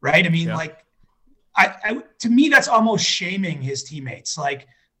 right? I mean, to me, that's almost shaming his teammates. Like,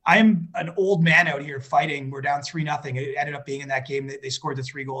 I'm an old man out here fighting. We're down 3-0. It ended up being in that game that they scored the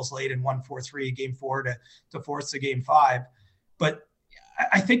 3 goals late and won 4-3 game 4 to force the game 5. But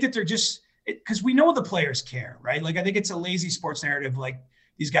I think that they're just, because we know the players care, right? Like, I think it's a lazy sports narrative. Like,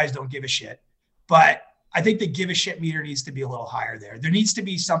 these guys don't give a shit, but I think the give a shit meter needs to be a little higher there. There needs to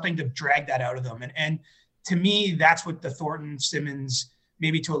be something to drag that out of them. And to me, that's what the Thornton, Simmons,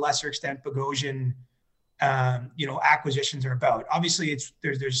 maybe to a lesser extent, Bogosian, acquisitions are about. Obviously,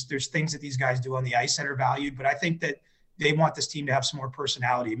 there's things that these guys do on the ice that are valued, but I think that they want this team to have some more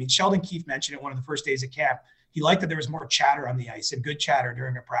personality. I mean, Sheldon Keefe mentioned it one of the first days of camp. He liked that there was more chatter on the ice and good chatter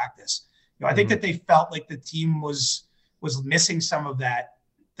during a practice. I think that they felt like the team was missing some of that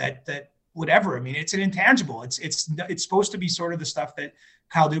whatever. I mean, it's an intangible. It's supposed to be sort of the stuff that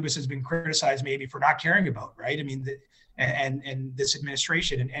Kyle Dubas has been criticized maybe for not caring about, right? I mean, and this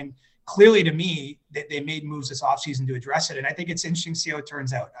administration, and clearly to me, they made moves this offseason to address it. And I think it's interesting to see how it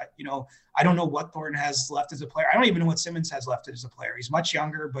turns out. I don't know what Thornton has left as a player. I don't even know what Simmons has left as a player. He's much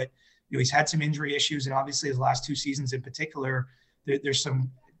younger, but he's had some injury issues, and obviously his last 2 seasons in particular, there's some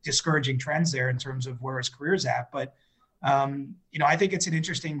discouraging trends there in terms of where his career's at. But I think it's an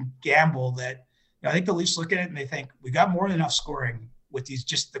interesting gamble that I think the Leafs look at it and they think we got more than enough scoring with these,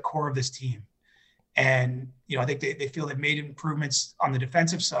 just the core of this team. And, I think they feel they've made improvements on the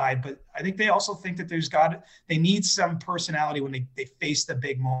defensive side, but I think they also think that they need some personality when they face the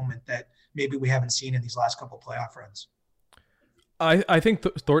big moment that maybe we haven't seen in these last couple of playoff runs. I think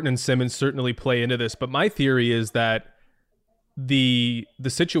Thornton and Simmons certainly play into this, but my theory is that the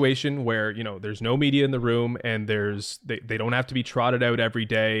situation where, there's no media in the room and they don't have to be trotted out every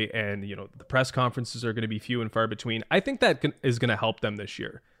day, and, the press conferences are going to be few and far between. I think that is going to help them this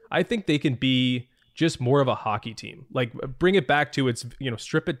year. I think they can be just more of a hockey team, like bring it back to its,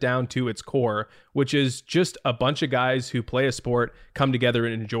 strip it down to its core, which is just a bunch of guys who play a sport, come together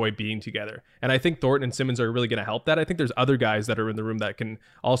and enjoy being together. And I think Thornton and Simmons are really going to help that. I think there's other guys that are in the room that can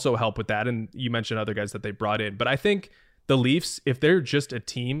also help with that. And you mentioned other guys that they brought in, but I think the Leafs, if they're just a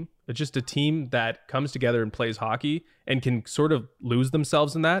team, It's just a team that comes together and plays hockey and can sort of lose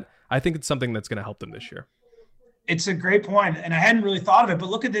themselves in that. I think it's something that's going to help them this year. It's a great point, and I hadn't really thought of it, but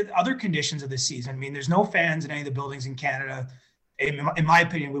look at the other conditions of this season. I mean, there's no fans in any of the buildings in Canada. In my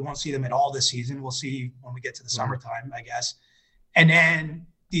opinion, we won't see them at all this season. We'll see when we get to the summertime, I guess. And then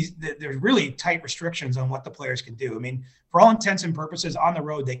there's really tight restrictions on what the players can do. I mean, for all intents and purposes, on the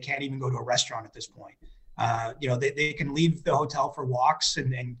road, they can't even go to a restaurant at this point. They can leave the hotel for walks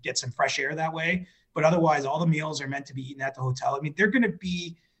and get some fresh air that way. But otherwise, all the meals are meant to be eaten at the hotel. I mean, they're going to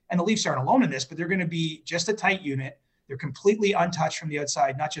be, and the Leafs aren't alone in this, but they're going to be just a tight unit. They're completely untouched from the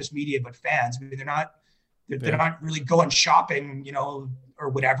outside, not just media, but fans. I mean, they're not really going shopping, or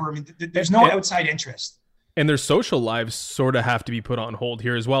whatever. I mean, there's no outside interest. And their social lives sort of have to be put on hold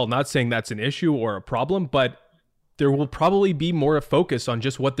here as well. Not saying that's an issue or a problem, but there will probably be more focus on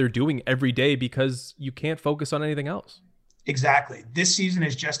just what they're doing every day because you can't focus on anything else. Exactly. This season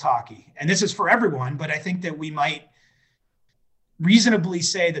is just hockey. And this is for everyone, but I think that we might reasonably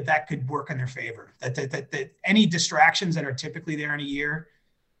say that could work in their favor, that any distractions that are typically there in a year,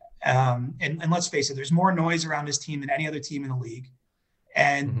 and let's face it, there's more noise around this team than any other team in the league.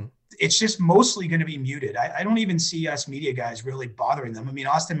 And it's just mostly going to be muted. I don't even see us media guys really bothering them. I mean,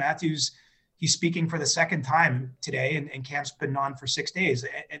 Austin Matthews, he's speaking for the second time today, and camp's been on for 6 days.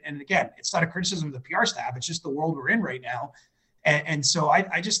 And again, it's not a criticism of the PR staff. It's just the world we're in right now. And so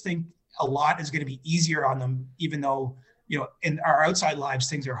I just think a lot is going to be easier on them, even though, in our outside lives,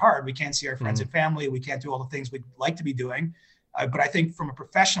 things are hard. We can't see our friends and family. We can't do all the things we'd like to be doing. But I think from a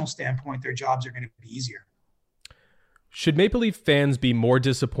professional standpoint, their jobs are going to be easier. Should Maple Leaf fans be more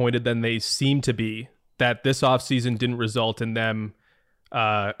disappointed than they seem to be that this offseason didn't result in them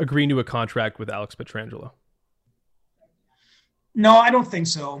agreeing to a contract with Alex Pietrangelo? No, I don't think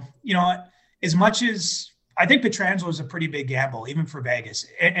so. As much as I think Pietrangelo is a pretty big gamble, even for Vegas.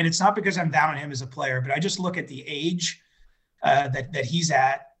 And it's not because I'm down on him as a player, but I just look at the age that he's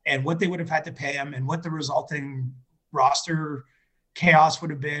at and what they would have had to pay him and what the resulting roster chaos would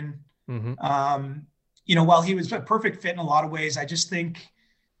have been. While he was a perfect fit in a lot of ways, I just think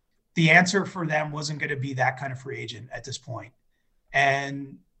the answer for them wasn't going to be that kind of free agent at this point.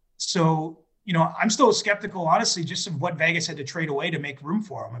 And so, I'm still skeptical, honestly, just of what Vegas had to trade away to make room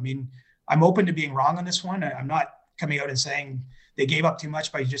for him. I mean, I'm open to being wrong on this one. I'm not coming out and saying they gave up too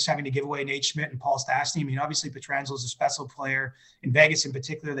much by just having to give away Nate Schmidt and Paul Stastny. I mean, obviously Pietrangelo is a special player. In Vegas in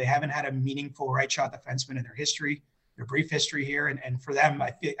particular, they haven't had a meaningful right shot defenseman in their history, their brief history here. And for them,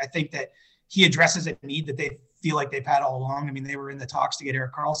 I think that he addresses a need that they feel like they've had all along. I mean, they were in the talks to get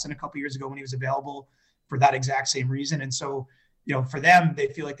Erik Karlsson a couple years ago when he was available for that exact same reason. And so, for them, they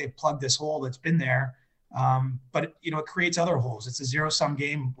feel like they've plugged this hole that's been there. But it creates other holes. It's a zero-sum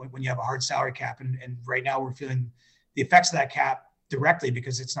game when you have a hard salary cap. And right now we're feeling the effects of that cap directly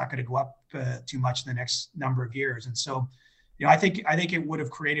because it's not going to go up too much in the next number of years. And so, I think it would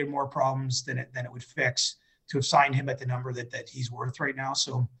have created more problems than it would fix to have signed him at the number that he's worth right now.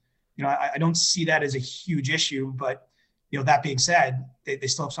 So, I don't see that as a huge issue, but, that being said, they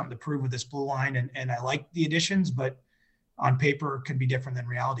still have something to prove with this blue line. And I like the additions, but on paper can be different than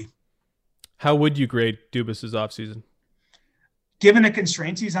reality. How would you grade Dubas's offseason? Given the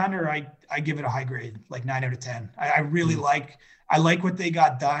constraints he's under, I give it a high grade, like 9 out of 10. I really like what they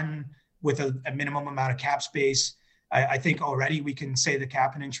got done with a minimum amount of cap space. I think already we can say the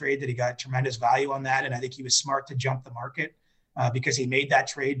Kapanen trade that he got tremendous value on that. And I think he was smart to jump the market because he made that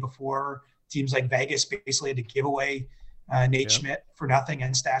trade before teams like Vegas basically had to give away Nate Schmidt for nothing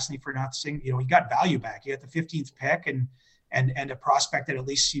and Stastny for nothing. He got value back. He got the 15th pick and a prospect that at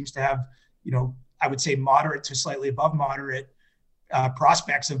least seems to have, I would say moderate to slightly above moderate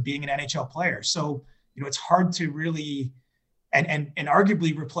prospects of being an NHL player. So, it's hard to really, and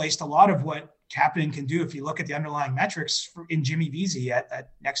arguably replaced a lot of what Kapanen can do if you look at the underlying metrics in Jimmy Vesey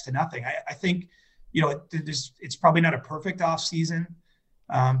at next to nothing. I think, it's probably not a perfect off season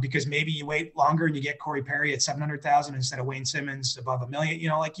because maybe you wait longer and you get Corey Perry at 700,000 instead of Wayne Simmons above $1 million.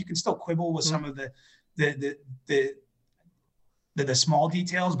 You can still quibble with some of the small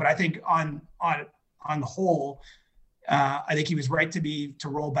details, but I think on the whole, I think he was right to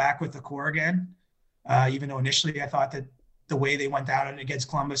roll back with the core again. Even though initially I thought that the way they went down against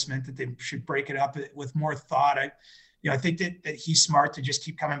Columbus meant that they should break it up with more thought. I think that he's smart to just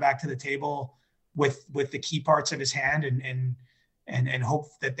keep coming back to the table with the key parts of his hand and hope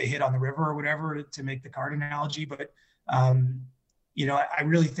that they hit on the river or whatever to make the card analogy. But I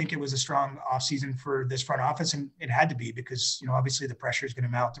really think it was a strong offseason for this front office, and it had to be because, obviously the pressure is going to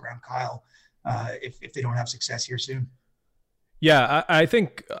mount around Kyle if they don't have success here soon. Yeah, I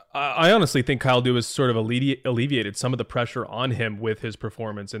think I honestly think Kyle Dubas sort of alleviated some of the pressure on him with his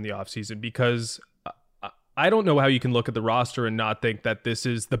performance in the offseason, because I don't know how you can look at the roster and not think that this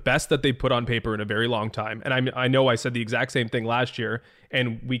is the best that they put on paper in a very long time. And I know I said the exact same thing last year,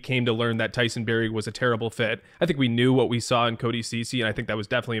 and we came to learn that Tyson Barrie was a terrible fit. I think we knew what we saw in Cody Ceci, and I think that was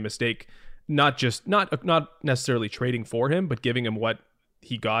definitely a mistake. Not necessarily trading for him, but giving him what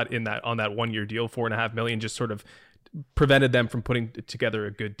he got on that 1 year deal, $4.5 million, just sort of prevented them from putting together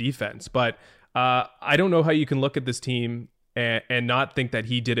a good defense. But I don't know how you can look at this team and not think that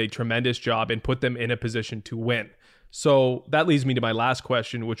he did a tremendous job and put them in a position to win. So that leads me to my last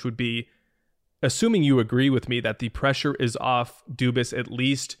question, which would be, assuming you agree with me that the pressure is off Dubas at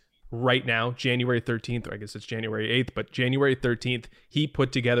least right now, January 13th, or I guess it's January 8th, but January 13th, he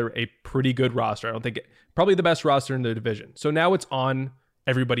put together a pretty good roster. I don't think probably the best roster in the division. So now it's on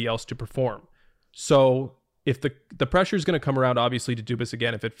everybody else to perform. So if the pressure is going to come around, obviously, to Dubas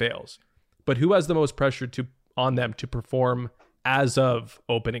again if it fails, but who has the most pressure on them to perform as of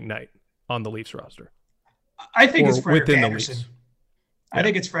opening night on the Leafs roster? I think it's Frederik Andersen. Yeah. I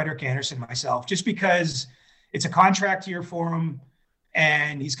think it's Frederik Andersen myself, just because it's a contract year for him,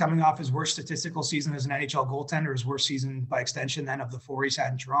 and he's coming off his worst statistical season as an NHL goaltender, his worst season by extension then of the 4 he's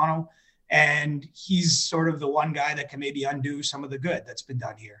had in Toronto. And he's sort of the one guy that can maybe undo some of the good that's been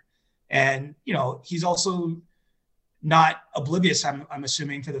done here. And, he's also not oblivious, I'm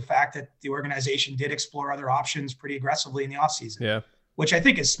assuming, to the fact that the organization did explore other options pretty aggressively in the offseason, which I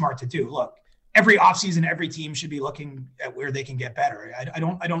think is smart to do. Look, every offseason, every team should be looking at where they can get better. I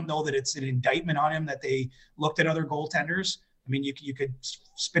don't know that it's an indictment on him that they looked at other goaltenders. I mean, you could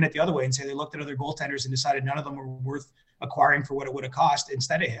spin it the other way and say they looked at other goaltenders and decided none of them were worth acquiring for what it would have cost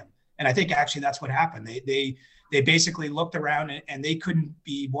instead of him. And I think actually that's what happened. They basically looked around and they couldn't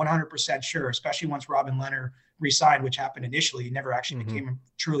be 100% sure, especially once Robin Lehner re-signed, which happened initially. He never actually became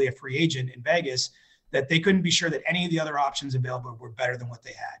truly a free agent in Vegas, that they couldn't be sure that any of the other options available were better than what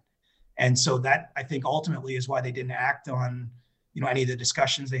they had. And so that, I think, ultimately is why they didn't act on, any of the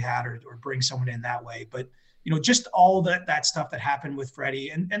discussions they had or bring someone in that way. But, just all that stuff that happened with Freddie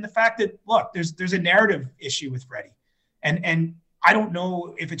and the fact that, look, there's a narrative issue with Freddie. And I don't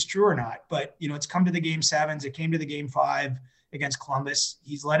know if it's true or not, but, it's come to the game 7s. It came to the game 5 against Columbus.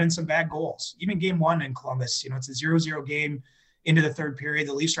 He's let in some bad goals. Even game 1 in Columbus, it's a 0-0 game into the third period.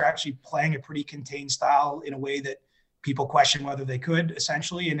 The Leafs are actually playing a pretty contained style in a way that people question whether they could,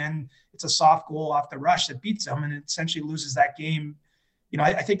 essentially. And then it's a soft goal off the rush that beats them and it essentially loses that game.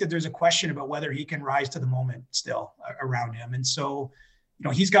 I think that there's a question about whether he can rise to the moment still around him. And so,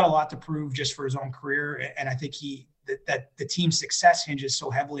 he's got a lot to prove just for his own career. And I think that the team's success hinges so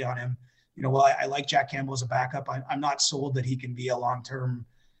heavily on him. I like Jack Campbell as a backup. I'm not sold that he can be a long-term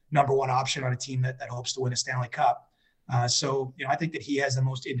number one option on a team that hopes to win a Stanley Cup. So I think that he has the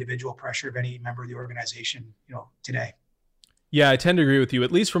most individual pressure of any member of the organization, today. Yeah, I tend to agree with you,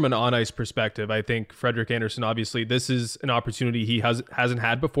 at least from an on-ice perspective. I think Frederik Andersen, obviously, this is an opportunity he hasn't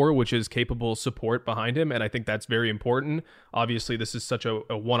had before, which is capable support behind him, and I think that's very important. Obviously, this is such a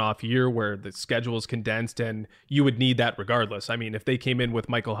one-off year where the schedule is condensed, and you would need that regardless. I mean, if they came in with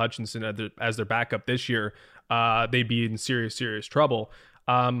Michael Hutchinson as their backup this year, they'd be in serious, serious trouble.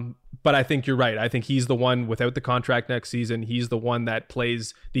 But I think you're right. I think he's the one without the contract next season. He's the one that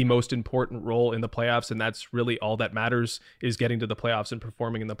plays the most important role in the playoffs. And that's really all that matters, is getting to the playoffs and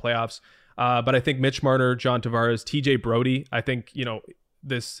performing in the playoffs. But I think Mitch Marner, John Tavares, TJ Brody, I think,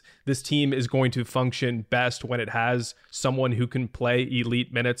 this team is going to function best when it has someone who can play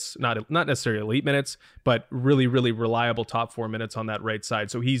elite minutes, not necessarily elite minutes, but really, really reliable top 4 minutes on that right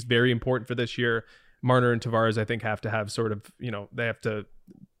side. So he's very important for this year. Marner and Tavares, I think, have to have sort of, they have to,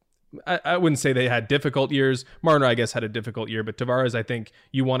 I wouldn't say they had difficult years. Marner, I guess, had a difficult year, but Tavares, I think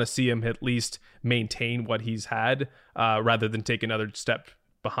you want to see him at least maintain what he's had rather than take another step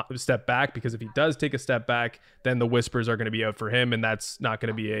back, because if he does take a step back, then the whispers are going to be out for him, and that's not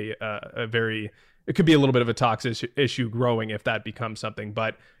going to be it could be a little bit of a toxic issue growing if that becomes something.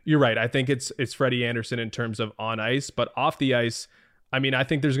 But you're right. I think it's Freddie Andersen in terms of on ice, but off the ice, I mean, I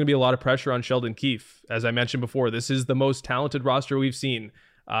think there's going to be a lot of pressure on Sheldon Keefe. As I mentioned before, this is the most talented roster we've seen.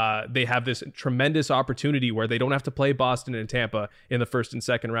 They have this tremendous opportunity where they don't have to play Boston and Tampa in the first and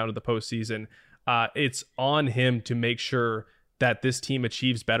second round of the postseason. It's on him to make sure that this team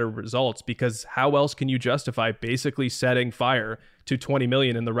achieves better results, because how else can you justify basically setting fire to $20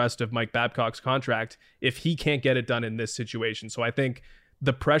 million in the rest of Mike Babcock's contract if he can't get it done in this situation? So I think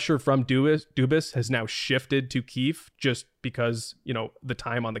the pressure from Dubas has now shifted to Keefe just because, the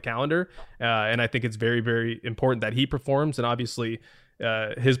time on the calendar. And I think it's very, very important that he performs. And obviously,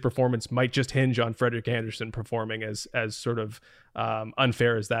 his performance might just hinge on Frederik Andersen performing, as sort of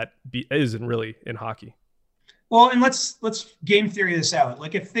unfair as that isn't really in hockey. Well, and let's game theory this out.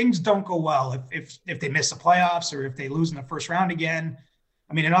 Like, if things don't go well, if they miss the playoffs or if they lose in the first round again,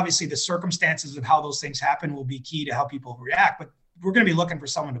 I mean, and obviously the circumstances of how those things happen will be key to how people react, but we're going to be looking for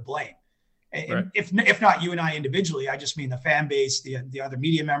someone to blame. And right. If not you and I individually, I just mean the fan base, the other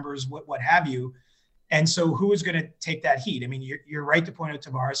media members, what have you. And so who is going to take that heat? I mean, you're right to point out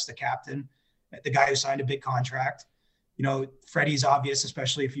Tavares, the captain, the guy who signed a big contract. You know, Freddie's obvious,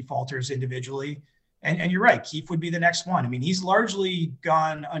 especially if he falters individually. And you're right, Keefe would be the next one. I mean, he's largely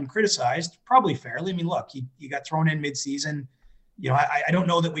gone uncriticized, probably fairly. I mean, look, he got thrown in midseason. You know, I don't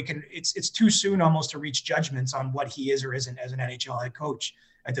know that we can, it's too soon almost to reach judgments on what he is or isn't as an NHL head coach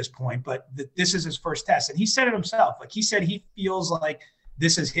at this point. But this is his first test. And he said it himself. Like, he said he feels like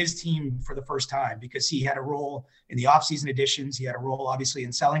this is his team for the first time because he had a role in the offseason additions. He had a role, obviously,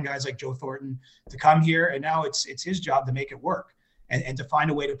 in selling guys like Joe Thornton to come here. And now it's his job to make it work. And to find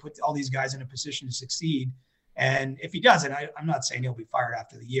a way to put all these guys in a position to succeed. And if he doesn't, I'm not saying he'll be fired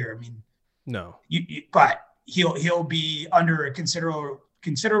after the year. I mean, no, but he'll be under a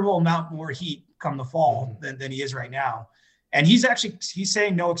considerable amount more heat come the fall than he is right now. And he's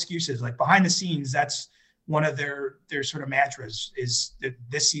saying no excuses. Like, behind the scenes, that's one of their sort of mantras is that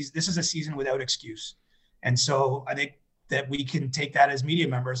this is a season without excuse. And so I think that we can take that as media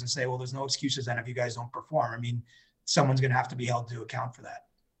members and say, well, there's no excuses then if you guys don't perform. I mean, someone's going to have to be held to account for that.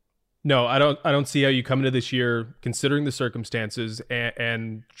 No, I don't see how you come into this year considering the circumstances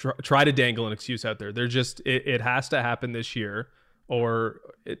and try to dangle an excuse out there. They're just, it has to happen this year, or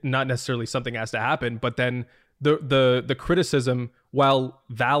not necessarily something has to happen, but then the criticism, while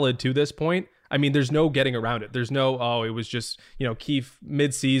valid to this point, I mean, there's no getting around it. There's no, it was just, Keefe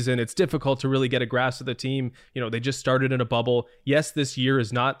mid-season. It's difficult to really get a grasp of the team. They just started in a bubble. Yes, this year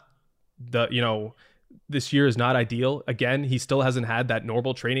is not this year is not ideal. Again, he still hasn't had that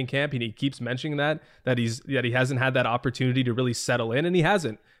normal training camp, and he keeps mentioning that he hasn't had that opportunity to really settle in, and he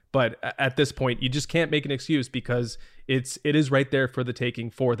hasn't. But at this point, you just can't make an excuse because it is right there for the taking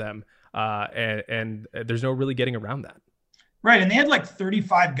for them, and there's no really getting around that. Right, and they had like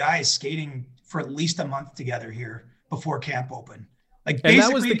 35 guys skating for at least a month together here before camp opened. Like, and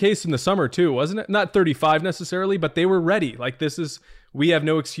that was the case in the summer too, wasn't it? Not 35 necessarily, but they were ready. Like, we have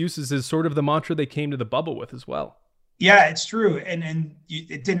no excuses is sort of the mantra they came to the bubble with as well. Yeah, it's true. And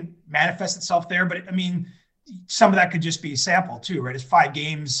it didn't manifest itself there, but I mean, some of that could just be sample too, right? It's 5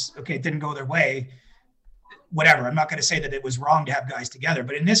 games. Okay, it didn't go their way. Whatever. I'm not going to say that it was wrong to have guys together,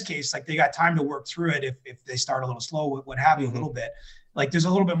 but in this case, like, they got time to work through it. If they start a little slow, what have you, a little bit. Like, there's a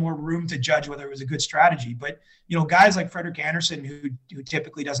little bit more room to judge whether it was a good strategy. But, guys like Frederik Andersen, who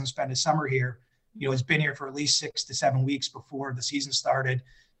typically doesn't spend his summer here, has been here for at least 6 to 7 weeks before the season started.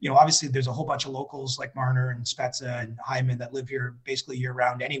 Obviously there's a whole bunch of locals like Marner and Spezza and Hyman that live here basically year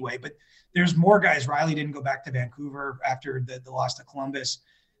round anyway. But there's more guys. Riley didn't go back to Vancouver after the loss to Columbus.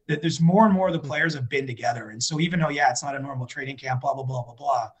 There's more and more of the players have been together. And so even though, it's not a normal training camp, blah, blah, blah, blah,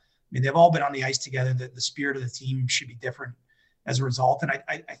 blah. I mean, they've all been on the ice together. The spirit of the team should be different as a result. And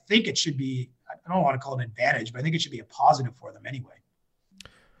I think it should be, I don't want to call it an advantage, but I think it should be a positive for them anyway.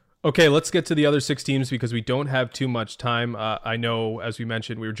 Okay, let's get to the other 6 teams because we don't have too much time. I know, as we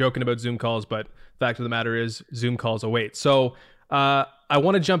mentioned, we were joking about Zoom calls, but the fact of the matter is Zoom calls await. So I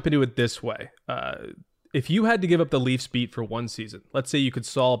want to jump into it this way. If you had to give up the Leafs beat for one season, let's say you could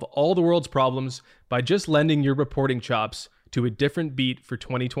solve all the world's problems by just lending your reporting chops to a different beat for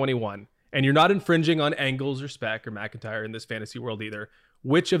 2021, and you're not infringing on Engels or Speck or McIntyre in this fantasy world either,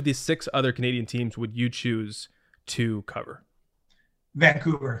 which of the 6 other Canadian teams would you choose to cover?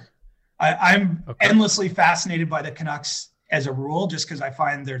 Vancouver. I'm endlessly fascinated by the Canucks as a rule, just because I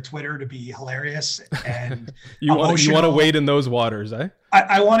find their Twitter to be hilarious and you want to wade in those waters, eh?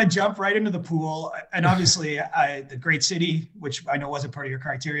 I want to jump right into the pool, and obviously the great city, which I know wasn't part of your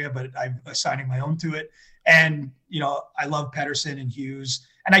criteria, but I'm assigning my own to it. And I love Pettersson and Hughes,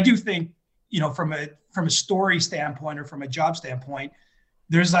 and I do think from a story standpoint or from a job standpoint,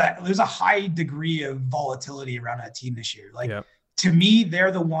 there's a high degree of volatility around that team this year. Like. Yeah. To me,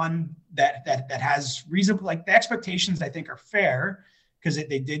 they're the one that has reasonable, like, the expectations I think are fair because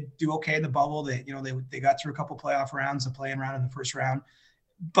they did do okay in the bubble. They got through a couple playoff rounds, the play-in round and the first round.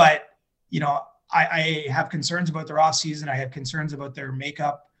 But, I have concerns about their offseason. I have concerns about their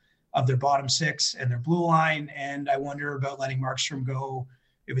makeup of their bottom 6 and their blue line. And I wonder about letting Markstrom go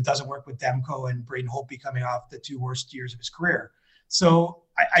if it doesn't work with Demko and Braden Holtby coming off the 2 worst years of his career. So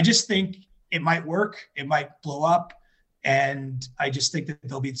I just think it might work. It might blow up. And I just think that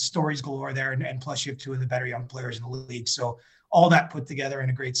there'll be stories galore there. And plus you have 2 of the better young players in the league. So all that put together in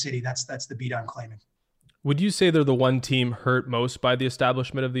a great city, that's the beat I'm claiming. Would you say they're the one team hurt most by the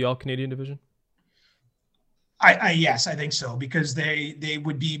establishment of the All-Canadian division? Yes, I think so, because they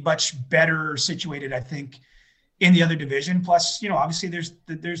would be much better situated, I think, in the other division. Plus, obviously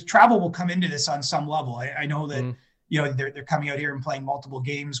there's travel will come into this on some level. I know that, they're coming out here and playing multiple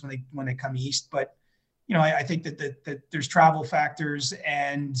games when they come east, but I think that there's travel factors,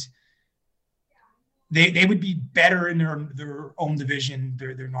 and they would be better in their own division,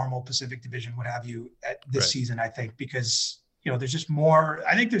 their normal Pacific division, what have you, at this season, I think, because, there's just more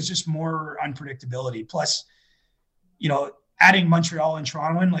unpredictability. Plus, adding Montreal and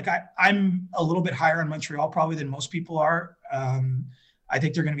Toronto in, like I'm a little bit higher on Montreal probably than most people are. I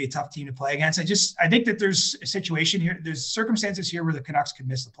think they're going to be a tough team to play against. I think that there's a situation here, there's circumstances here where the Canucks could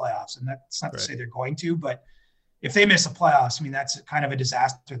miss the playoffs, and that's not to say they're going to, but if they miss the playoffs, I mean, that's kind of a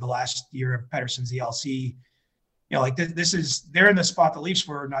disaster. The last year of Pettersson's ELC, they're in the spot the Leafs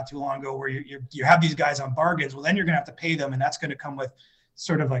were not too long ago, where you have these guys on bargains. Well, then you're going to have to pay them, and that's going to come with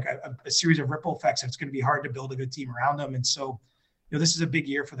sort of like a series of ripple effects. And it's going to be hard to build a good team around them. And so, this is a big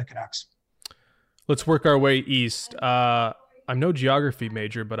year for the Canucks. Let's work our way east. I'm no geography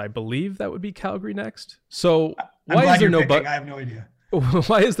major, but I believe that would be Calgary next. So why is there no buzz? I have no idea.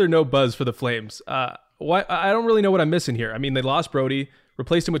 Why is there no buzz for the Flames? Why? I don't really know what I'm missing here. I mean, they lost Brody,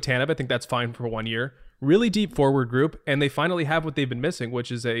 replaced him with Tanev. I think that's fine for 1 year. Really deep forward group, and they finally have what they've been missing,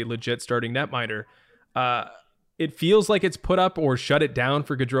 which is a legit starting netminder. It feels like it's put up or shut it down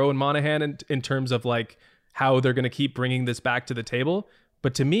for Gaudreau and Monahan in terms of like how they're going to keep bringing this back to the table.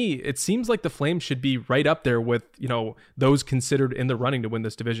 But to me, it seems like the Flames should be right up there with, those considered in the running to win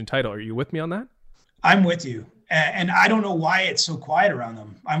this division title. Are you with me on that? I'm with you. And I don't know why it's so quiet around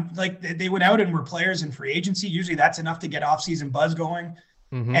them. I'm like, they went out and were players in free agency. Usually that's enough to get off-season buzz going.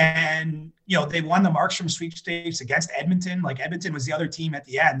 Mm-hmm. And, they won the Markstrom sweepstakes against Edmonton. Like, Edmonton was the other team at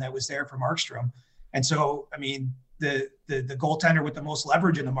the end that was there for Markstrom. And so, I mean, the goaltender with the most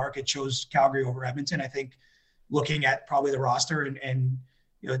leverage in the market chose Calgary over Edmonton. I think, looking at probably the roster and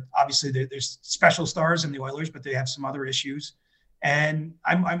obviously there's special stars in the Oilers, but they have some other issues. And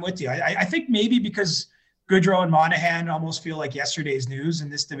I'm with you. I think maybe because Gaudreau and Monahan almost feel like yesterday's news in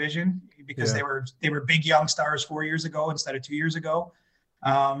this division, because they were big young stars 4 years ago instead of 2 years ago.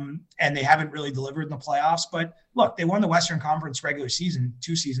 And they haven't really delivered in the playoffs. But look, they won the Western Conference regular season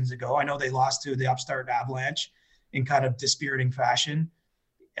 2 seasons ago. I know they lost to the upstart Avalanche in kind of dispiriting fashion.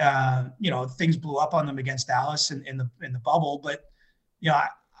 Things blew up on them against Dallas in the bubble. But,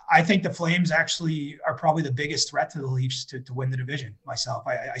 I think the Flames actually are probably the biggest threat to the Leafs to win the division myself.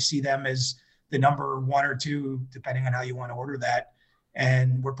 I see them as the number 1 or 2, depending on how you want to order that.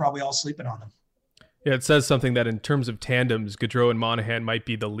 And we're probably all sleeping on them. Yeah, it says something that in terms of tandems, Gaudreau and Monahan might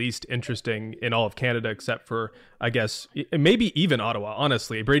be the least interesting in all of Canada, except for, I guess, maybe even Ottawa,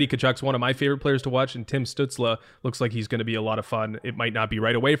 honestly. Brady Tkachuk's one of my favorite players to watch, and Tim Stützle looks like he's going to be a lot of fun. It might not be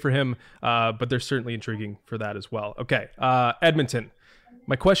right away for him, but they're certainly intriguing for that as well. Okay, Edmonton.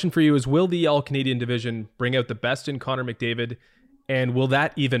 My question for you is, will the All-Canadian division bring out the best in Connor McDavid, and will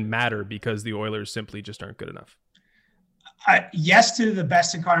that even matter because the Oilers simply just aren't good enough? Yes to the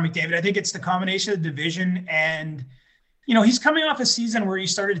best in Connor McDavid. I think it's the combination of the division and, he's coming off a season where he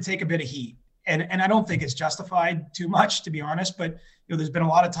started to take a bit of heat. And I don't think it's justified too much, to be honest. But, there's been a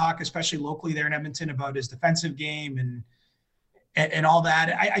lot of talk, especially locally there in Edmonton, about his defensive game and all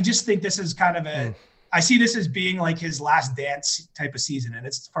that. I just think this is kind of I see this as being like his last dance type of season, and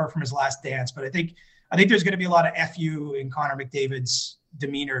it's far from his last dance. But I think there's going to be a lot of FU in Connor McDavid's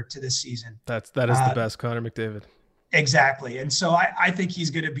demeanor to this season. That is the best Connor McDavid. Exactly. And so I think he's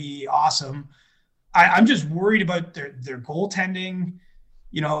going to be awesome. I'm just worried about their goaltending.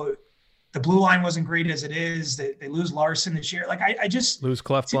 The blue line wasn't great as it is. They lose Larson this year. Like I just lose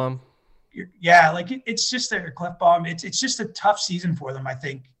Klefbom. Yeah. Like it's just their Klefbom. It's just a tough season for them, I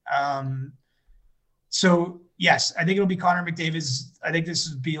think. So yes, I think it'll be Connor McDavid's. I think this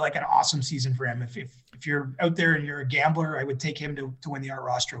would be like an awesome season for him. If you're out there and you're a gambler, I would take him to win the Art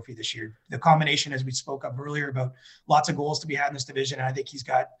Ross Trophy this year. The combination, as we spoke of earlier, about lots of goals to be had in this division. And I think he's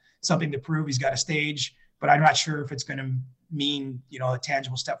got something to prove. He's got a stage, but I'm not sure if it's going to mean, a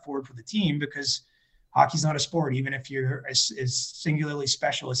tangible step forward for the team, because hockey's not a sport, even if you're as singularly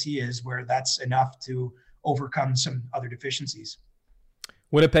special as he is, where that's enough to overcome some other deficiencies.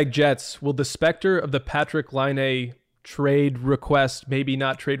 Winnipeg Jets, will the specter of the Patrick Laine trade request, maybe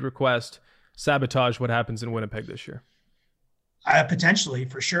not trade request, sabotage what happens in Winnipeg this year? Potentially,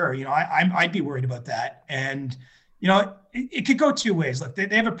 for sure. I'd be worried about that. And, it could go two ways. Look, they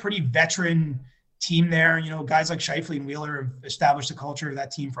have a pretty veteran team there. Guys like Scheifele and Wheeler have established the culture of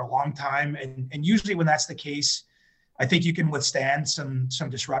that team for a long time. And usually when that's the case, I think you can withstand some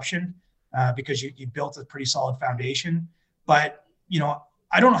disruption because you built a pretty solid foundation. But,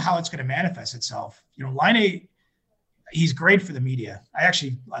 I don't know how it's going to manifest itself. Laine, he's great for the media.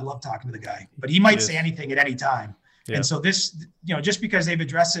 I love talking to the guy, but he might say anything at any time. Yeah. And so this, just because they've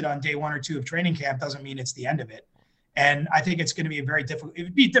addressed it on day 1 or 2 of training camp doesn't mean it's the end of it. And I think it's going to be it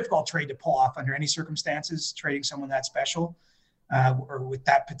would be a difficult trade to pull off under any circumstances, trading someone that special or with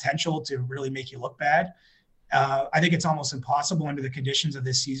that potential to really make you look bad. I think it's almost impossible under the conditions of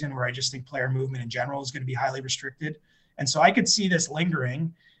this season, where I just think player movement in general is going to be highly restricted. And so I could see this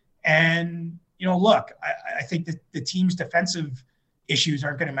lingering. And, look, I think that the team's defensive issues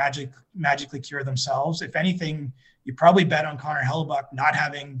aren't going to magically cure themselves. If anything, you probably bet on Connor Hellebuyck not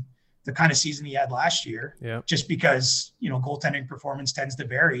having the kind of season he had last year, just because, goaltending performance tends to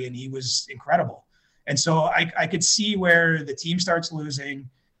vary, and he was incredible. And so I could see where the team starts losing,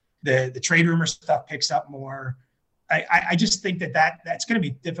 the trade rumor stuff picks up more. I just think that's going to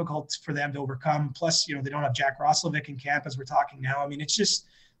be difficult for them to overcome. Plus, they don't have Jack Roslovic in camp as we're talking now. I mean, it's just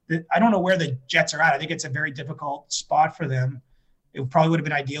I don't know where the Jets are at. I think it's a very difficult spot for them. It probably would have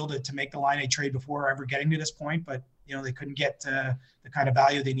been ideal to make the Laine trade before ever getting to this point, but they couldn't get the kind of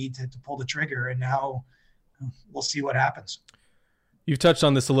value they need to pull the trigger. And now we'll see what happens. You've touched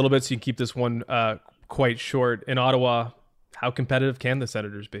on this a little bit, so you keep this one quite short. In Ottawa, how competitive can the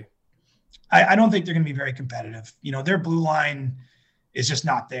Senators be? I don't think they're going to be very competitive. Their blue line is just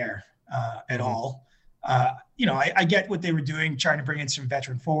not there at all. I get what they were doing, trying to bring in some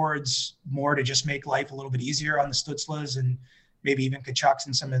veteran forwards more to just make life a little bit easier on the Stützles and maybe even Kachucks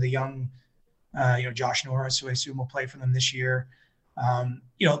and some of the young, Josh Norris, who I assume will play for them this year.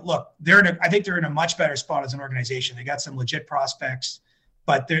 Look, I think they're in a much better spot as an organization. They got some legit prospects,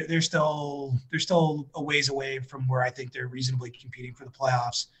 but they're still a ways away from where I think they're reasonably competing for the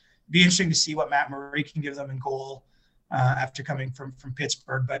playoffs. It'd be interesting to see what Matt Murray can give them in goal after coming from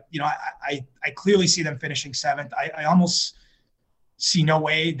Pittsburgh. But, I clearly see them finishing 7th. I almost see no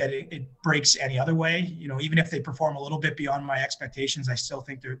way that it breaks any other way. Even if they perform a little bit beyond my expectations, I still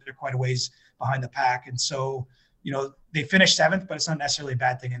think they're quite a ways behind the pack. And so, they finished 7th, but it's not necessarily a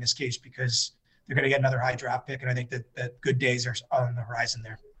bad thing in this case because they're going to get another high draft pick. And I think that good days are on the horizon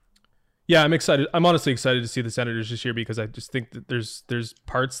there. Yeah, I'm excited. I'm honestly excited to see the Senators this year because I just think that there's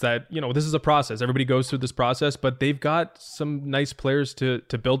parts that, this is a process. Everybody goes through this process, but they've got some nice players to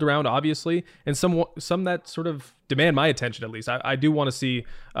build around, obviously, and some that sort of demand my attention, at least. I do want to see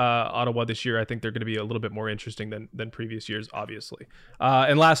Ottawa this year. I think they're going to be a little bit more interesting than previous years, obviously.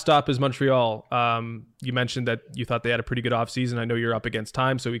 And last stop is Montreal. You mentioned that you thought they had a pretty good offseason. I know you're up against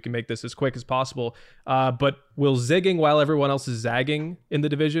time, so we can make this as quick as possible. But will zigging while everyone else is zagging in the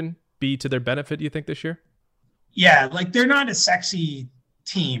division be to their benefit, do you think, this year? Yeah, they're not a sexy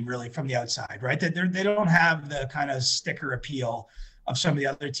team really from the outside, right? They don't have the kind of sticker appeal of some of the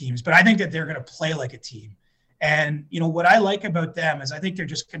other teams, but I think that they're going to play like a team. And, what I like about them is I think they're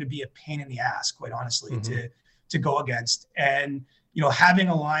just going to be a pain in the ass, quite honestly, to go against. And, having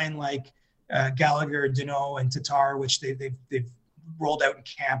a line like Gallagher, Deneau, and Tatar, which they've rolled out in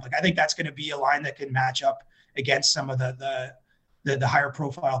camp, I think that's going to be a line that can match up against some of the higher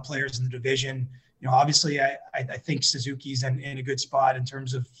profile players in the division. Obviously I think Suzuki's in a good spot in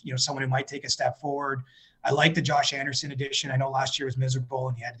terms of, someone who might take a step forward. I like the Josh Anderson addition. I know last year was miserable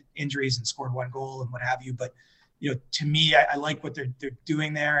and he had injuries and scored 1 goal and what have you, but to me, I like what they're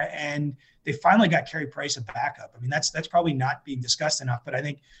doing there. And they finally got Carey Price a backup. I mean, that's probably not being discussed enough, but I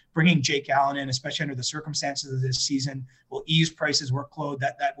think bringing Jake Allen in, especially under the circumstances of this season, will ease Price's workload.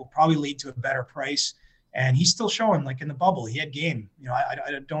 That will probably lead to a better Price. And he's still showing, in the bubble, he had game. I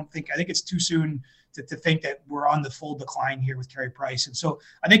think it's too soon to think that we're on the full decline here with Carey Price. And so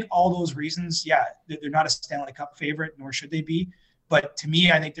I think all those reasons, they're not a Stanley Cup favorite, nor should they be. But to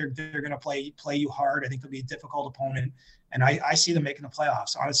me, I think they're going to play you hard. I think they'll be a difficult opponent. And I see them making the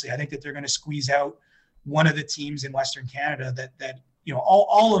playoffs. Honestly, I think that they're going to squeeze out one of the teams in Western Canada that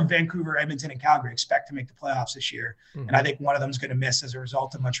all of Vancouver, Edmonton, and Calgary expect to make the playoffs this year. Mm-hmm. And I think one of them is going to miss as a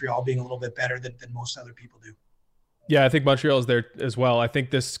result of Montreal being a little bit better than most other people do. Yeah, I think Montreal is there as well. I think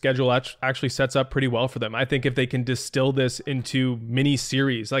this schedule actually sets up pretty well for them. I think if they can distill this into mini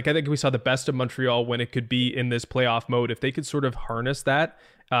series, I think we saw the best of Montreal when it could be in this playoff mode. If they could sort of harness that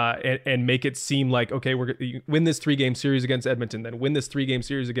and make it seem like, okay, we're going to win this 3-game series against Edmonton, then win this 3-game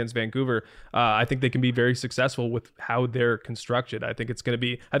series against Vancouver, I think they can be very successful with how they're constructed. I think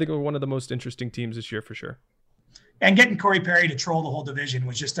we're one of the most interesting teams this year for sure. And getting Corey Perry to troll the whole division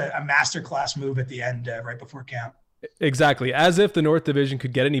was just a masterclass move at the end, right before camp. Exactly. As if the North Division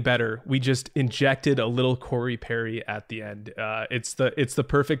could get any better, we just injected a little Corey Perry at the end. It's the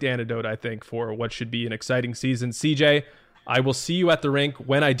perfect antidote, I think, for what should be an exciting season. CJ, I will see you at the rink.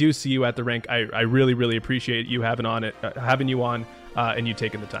 When I do see you at the rink, I really, really appreciate you having you on and you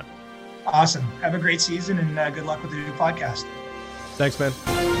taking the time. Awesome. Have a great season and good luck with the new podcast. Thanks, man.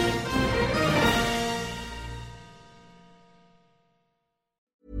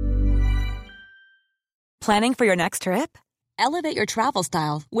 Planning for your next trip? Elevate your travel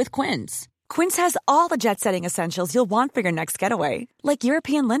style with Quince. Quince has all the jet-setting essentials you'll want for your next getaway, like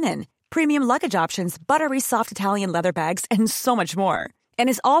European linen, premium luggage options, buttery soft Italian leather bags, and so much more. And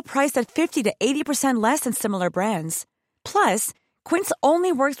is all priced at 50 to 80% less than similar brands. Plus, Quince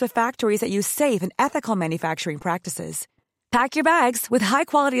only works with factories that use safe and ethical manufacturing practices. Pack your bags with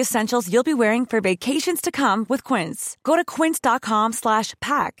high-quality essentials you'll be wearing for vacations to come with Quince. Go to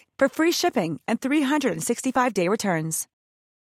quince.com/pack for free shipping and 365-day returns.